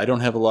like, yeah, I don't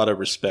have a lot of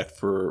respect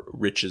for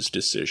Rich's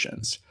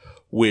decisions,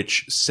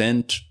 which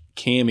sent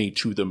Cami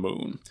to the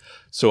moon.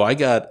 So I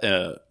got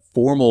a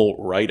formal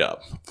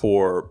write-up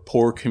for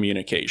poor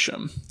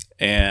communication.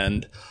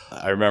 And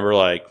I remember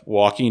like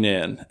walking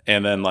in,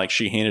 and then like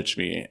she handed it to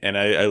me, and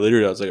I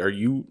literally, I was like,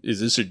 is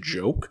this a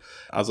joke?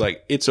 I was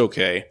like, it's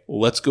okay.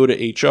 Let's go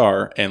to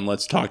HR and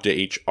let's talk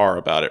to HR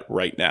about it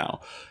right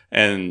now.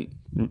 And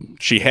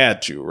she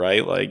had to,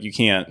 right? Like you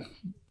can't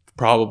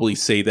probably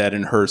say that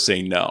and her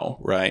say no,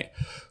 right?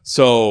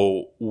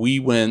 So we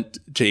went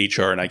to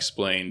HR and I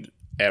explained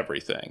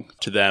everything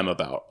to them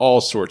about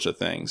all sorts of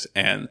things.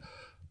 And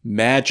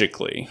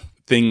magically,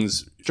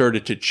 things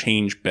started to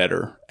change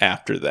better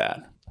after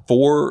that.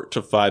 4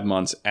 to 5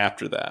 months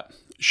after that,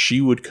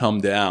 she would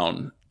come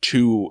down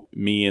to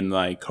me and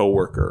my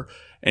coworker,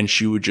 and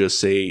she would just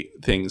say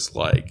things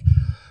like,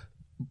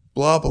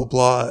 blah, blah,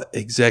 blah,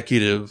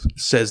 executive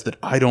says that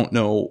I don't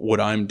know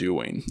what I'm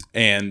doing.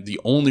 And the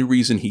only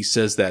reason he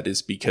says that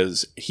is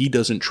because he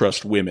doesn't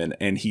trust women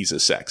and he's a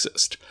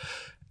sexist.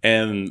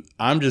 And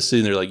I'm just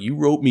sitting there like, you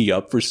wrote me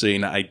up for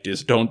saying I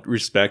just don't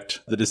respect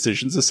the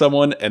decisions of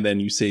someone, and then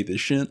you say this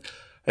shit.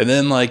 And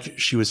then like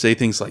she would say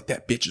things like,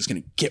 that bitch is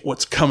going to get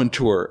what's coming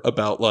to her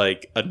about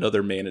like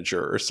another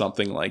manager or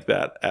something like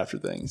that after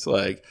things.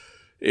 Like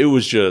it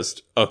was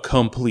just a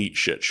complete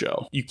shit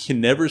show. You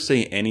can never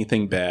say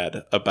anything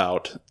bad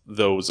about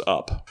those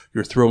up.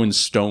 You're throwing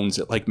stones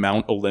at like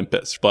Mount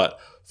Olympus, but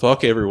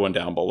fuck everyone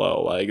down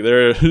below. Like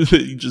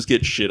you just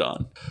get shit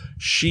on.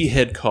 She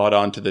had caught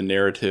on to the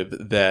narrative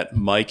that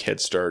Mike had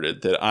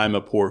started, that I'm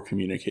a poor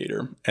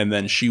communicator. And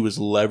then she was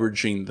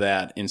leveraging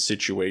that in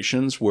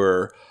situations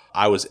where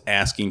I was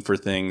asking for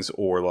things,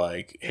 or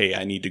like, hey,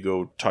 I need to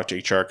go talk to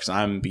HR because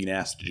I'm being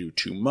asked to do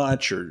too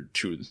much or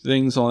too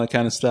things, all that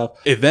kind of stuff.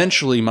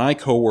 Eventually, my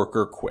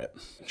coworker quit.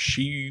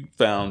 She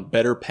found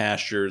better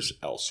pastures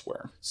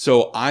elsewhere.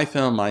 So I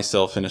found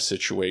myself in a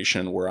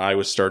situation where I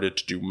was started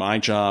to do my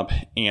job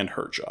and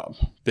her job.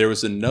 There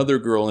was another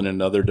girl in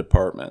another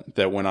department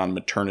that went on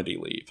maternity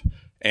leave.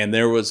 And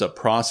there was a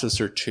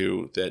process or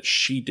two that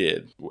she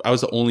did. I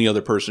was the only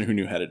other person who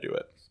knew how to do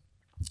it.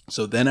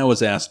 So then I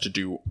was asked to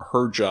do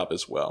her job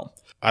as well.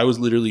 I was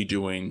literally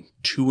doing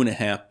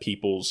 2.5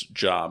 people's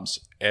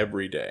jobs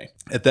every day.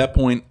 At that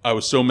point, I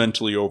was so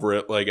mentally over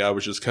it, like I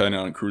was just kind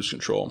of on cruise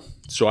control.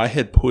 So I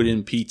had put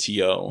in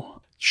PTO.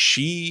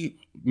 She,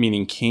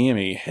 meaning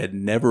Cammie, had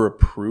never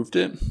approved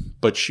it,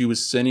 but she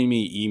was sending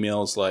me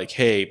emails like,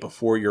 hey,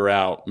 before you're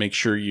out, make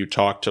sure you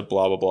talk to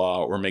blah, blah,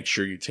 blah, or make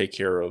sure you take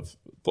care of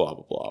blah,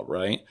 blah, blah,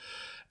 right?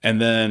 And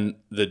then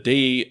the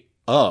day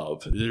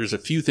there's a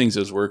few things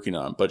I was working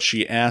on, but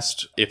she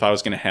asked if I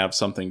was going to have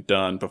something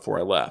done before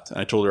I left. And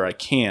I told her I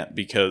can't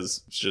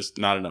because it's just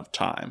not enough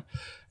time.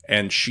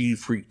 And she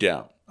freaked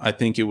out. I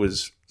think it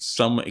was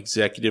some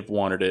executive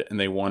wanted it and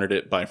they wanted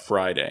it by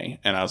Friday.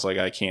 And I was like,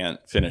 I can't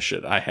finish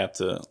it. I have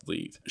to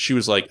leave. She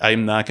was like,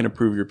 I'm not going to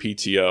approve your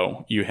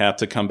PTO. You have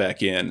to come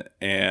back in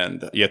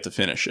and you have to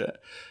finish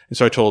it. And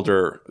so I told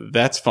her,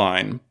 that's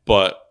fine,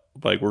 but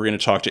like, we're going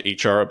to talk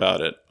to HR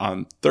about it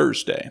on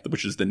Thursday,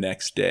 which is the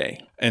next day.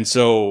 And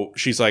so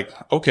she's like,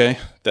 okay,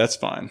 that's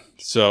fine.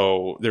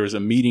 So there was a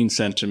meeting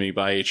sent to me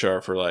by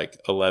HR for like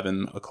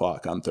 11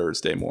 o'clock on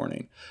Thursday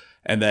morning.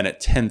 And then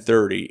at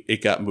 10:30,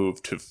 it got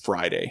moved to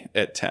Friday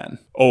at 10.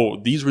 Oh,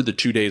 these were the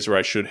 2 days where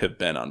I should have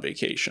been on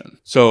vacation.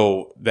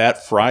 So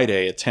that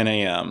Friday at 10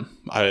 a.m.,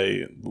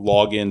 I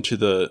log into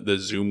the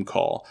Zoom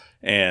call,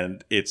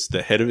 and it's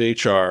the head of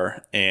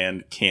HR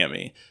and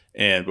Cammie.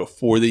 And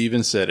before they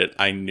even said it,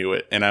 I knew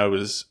it. And I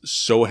was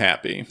so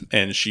happy.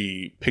 And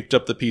she picked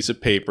up the piece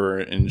of paper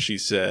and she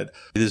said,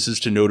 this is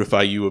to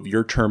notify you of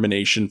your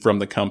termination from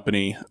the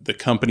company. The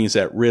company's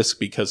at risk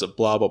because of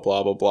blah, blah,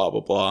 blah, blah, blah,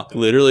 blah, blah.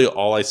 Literally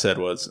all I said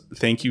was,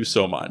 thank you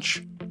so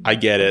much. I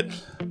get it.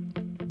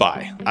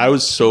 Bye. I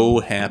was so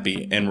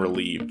happy and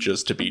relieved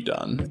just to be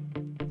done.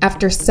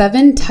 After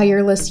 7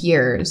 tireless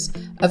years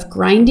of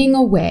grinding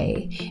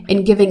away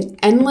and giving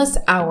endless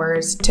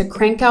hours to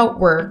crank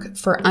out work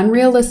for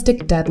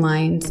unrealistic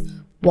deadlines,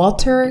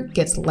 Walter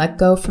gets let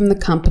go from the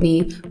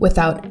company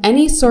without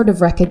any sort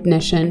of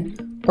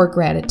recognition or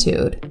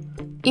gratitude.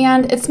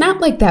 And it's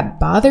not like that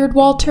bothered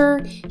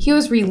Walter. He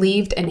was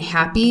relieved and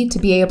happy to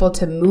be able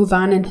to move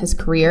on in his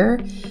career.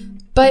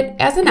 But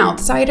as an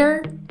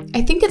outsider,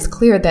 I think it's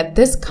clear that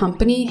this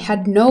company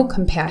had no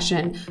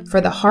compassion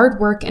for the hard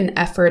work and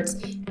efforts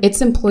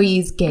its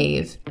employees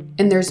gave,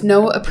 and there's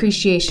no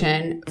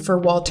appreciation for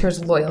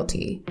Walter's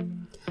loyalty.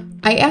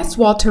 I asked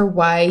Walter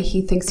why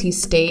he thinks he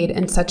stayed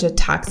in such a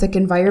toxic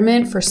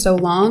environment for so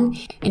long,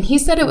 and he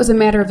said it was a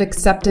matter of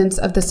acceptance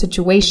of the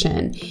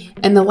situation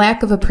and the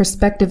lack of a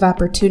prospective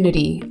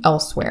opportunity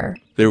elsewhere.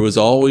 There was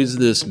always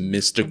this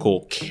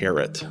mystical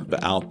carrot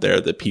out there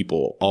that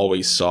people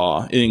always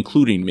saw,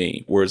 including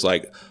me, where it's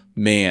like,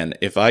 man,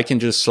 if I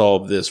can just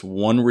solve this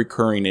one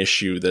recurring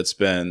issue that's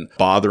been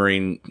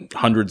bothering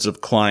hundreds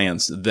of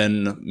clients,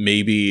 then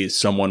maybe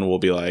someone will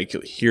be like,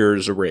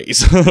 here's a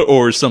raise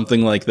or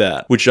something like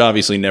that, which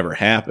obviously never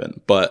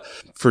happened. But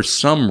for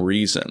some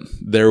reason,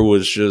 there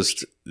was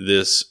just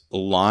this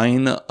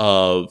line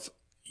of,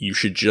 you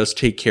should just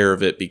take care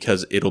of it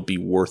because it'll be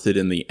worth it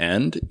in the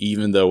end,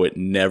 even though it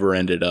never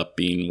ended up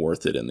being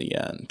worth it in the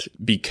end.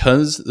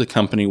 Because the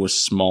company was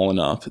small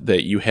enough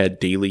that you had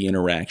daily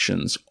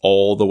interactions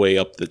all the way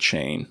up the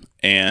chain,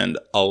 and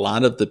a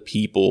lot of the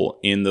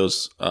people in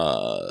those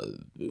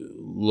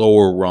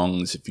lower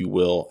rungs, if you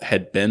will,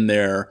 had been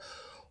there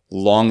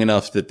long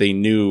enough that they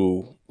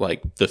knew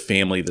like the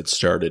family that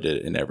started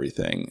it and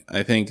everything.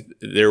 I think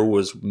there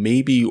was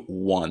maybe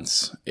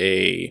once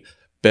a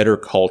better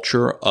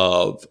culture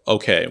of,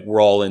 okay,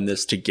 we're all in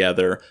this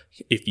together.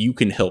 If you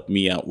can help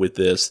me out with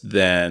this,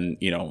 then,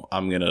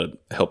 I'm going to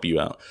help you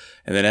out.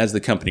 And then as the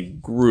company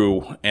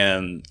grew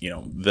and,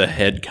 the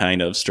head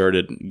kind of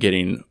started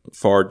getting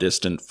far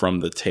distant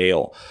from the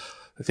tail,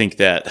 I think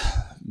that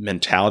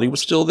mentality was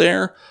still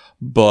there,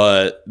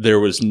 but there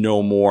was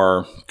no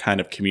more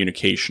kind of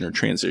communication or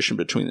transition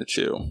between the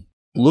two.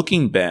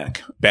 Looking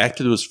back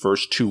to those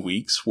first 2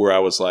 weeks where I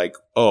was like,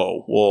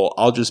 oh, well,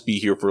 I'll just be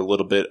here for a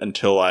little bit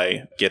until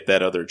I get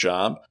that other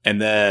job.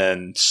 And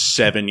then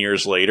 7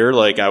 years later,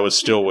 like I was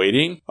still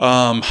waiting.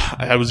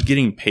 I was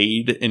getting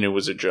paid and it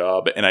was a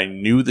job and I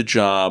knew the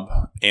job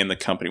and the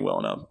company well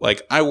enough.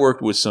 Like I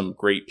worked with some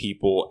great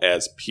people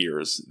as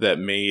peers that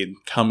made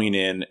coming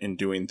in and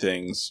doing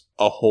things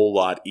a whole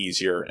lot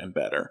easier and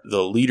better.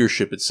 The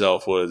leadership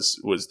itself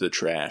was the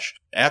trash.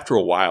 After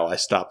a while, I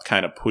stopped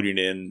kind of putting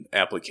in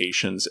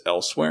applications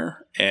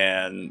elsewhere.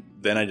 And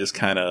then I just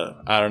kind of,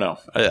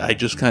 I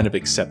just kind of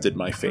accepted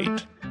my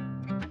fate.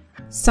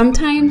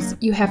 Sometimes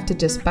you have to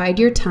just bide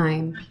your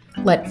time,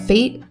 let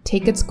fate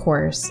take its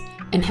course,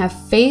 and have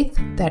faith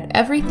that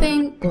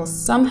everything will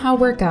somehow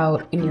work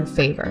out in your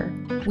favor.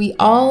 We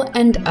all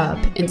end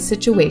up in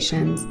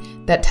situations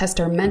that test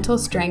our mental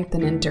strength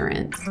and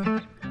endurance.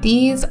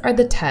 These are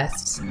the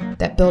tests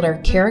that build our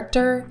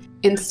character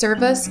and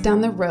serve us down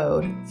the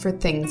road for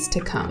things to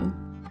come.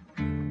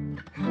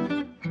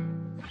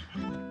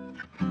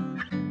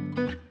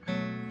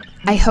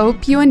 I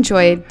hope you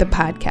enjoyed the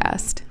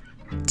podcast.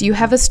 Do you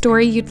have a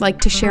story you'd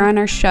like to share on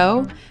our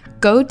show?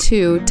 Go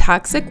to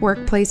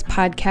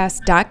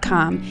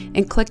toxicworkplacepodcast.com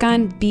and click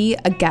on Be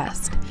a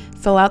Guest.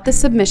 Fill out the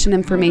submission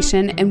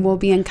information and we'll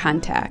be in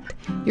contact.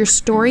 Your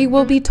story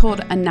will be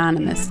told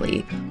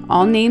anonymously.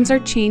 All names are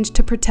changed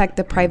to protect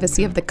the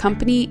privacy of the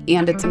company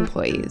and its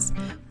employees.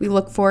 We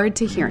look forward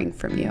to hearing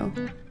from you.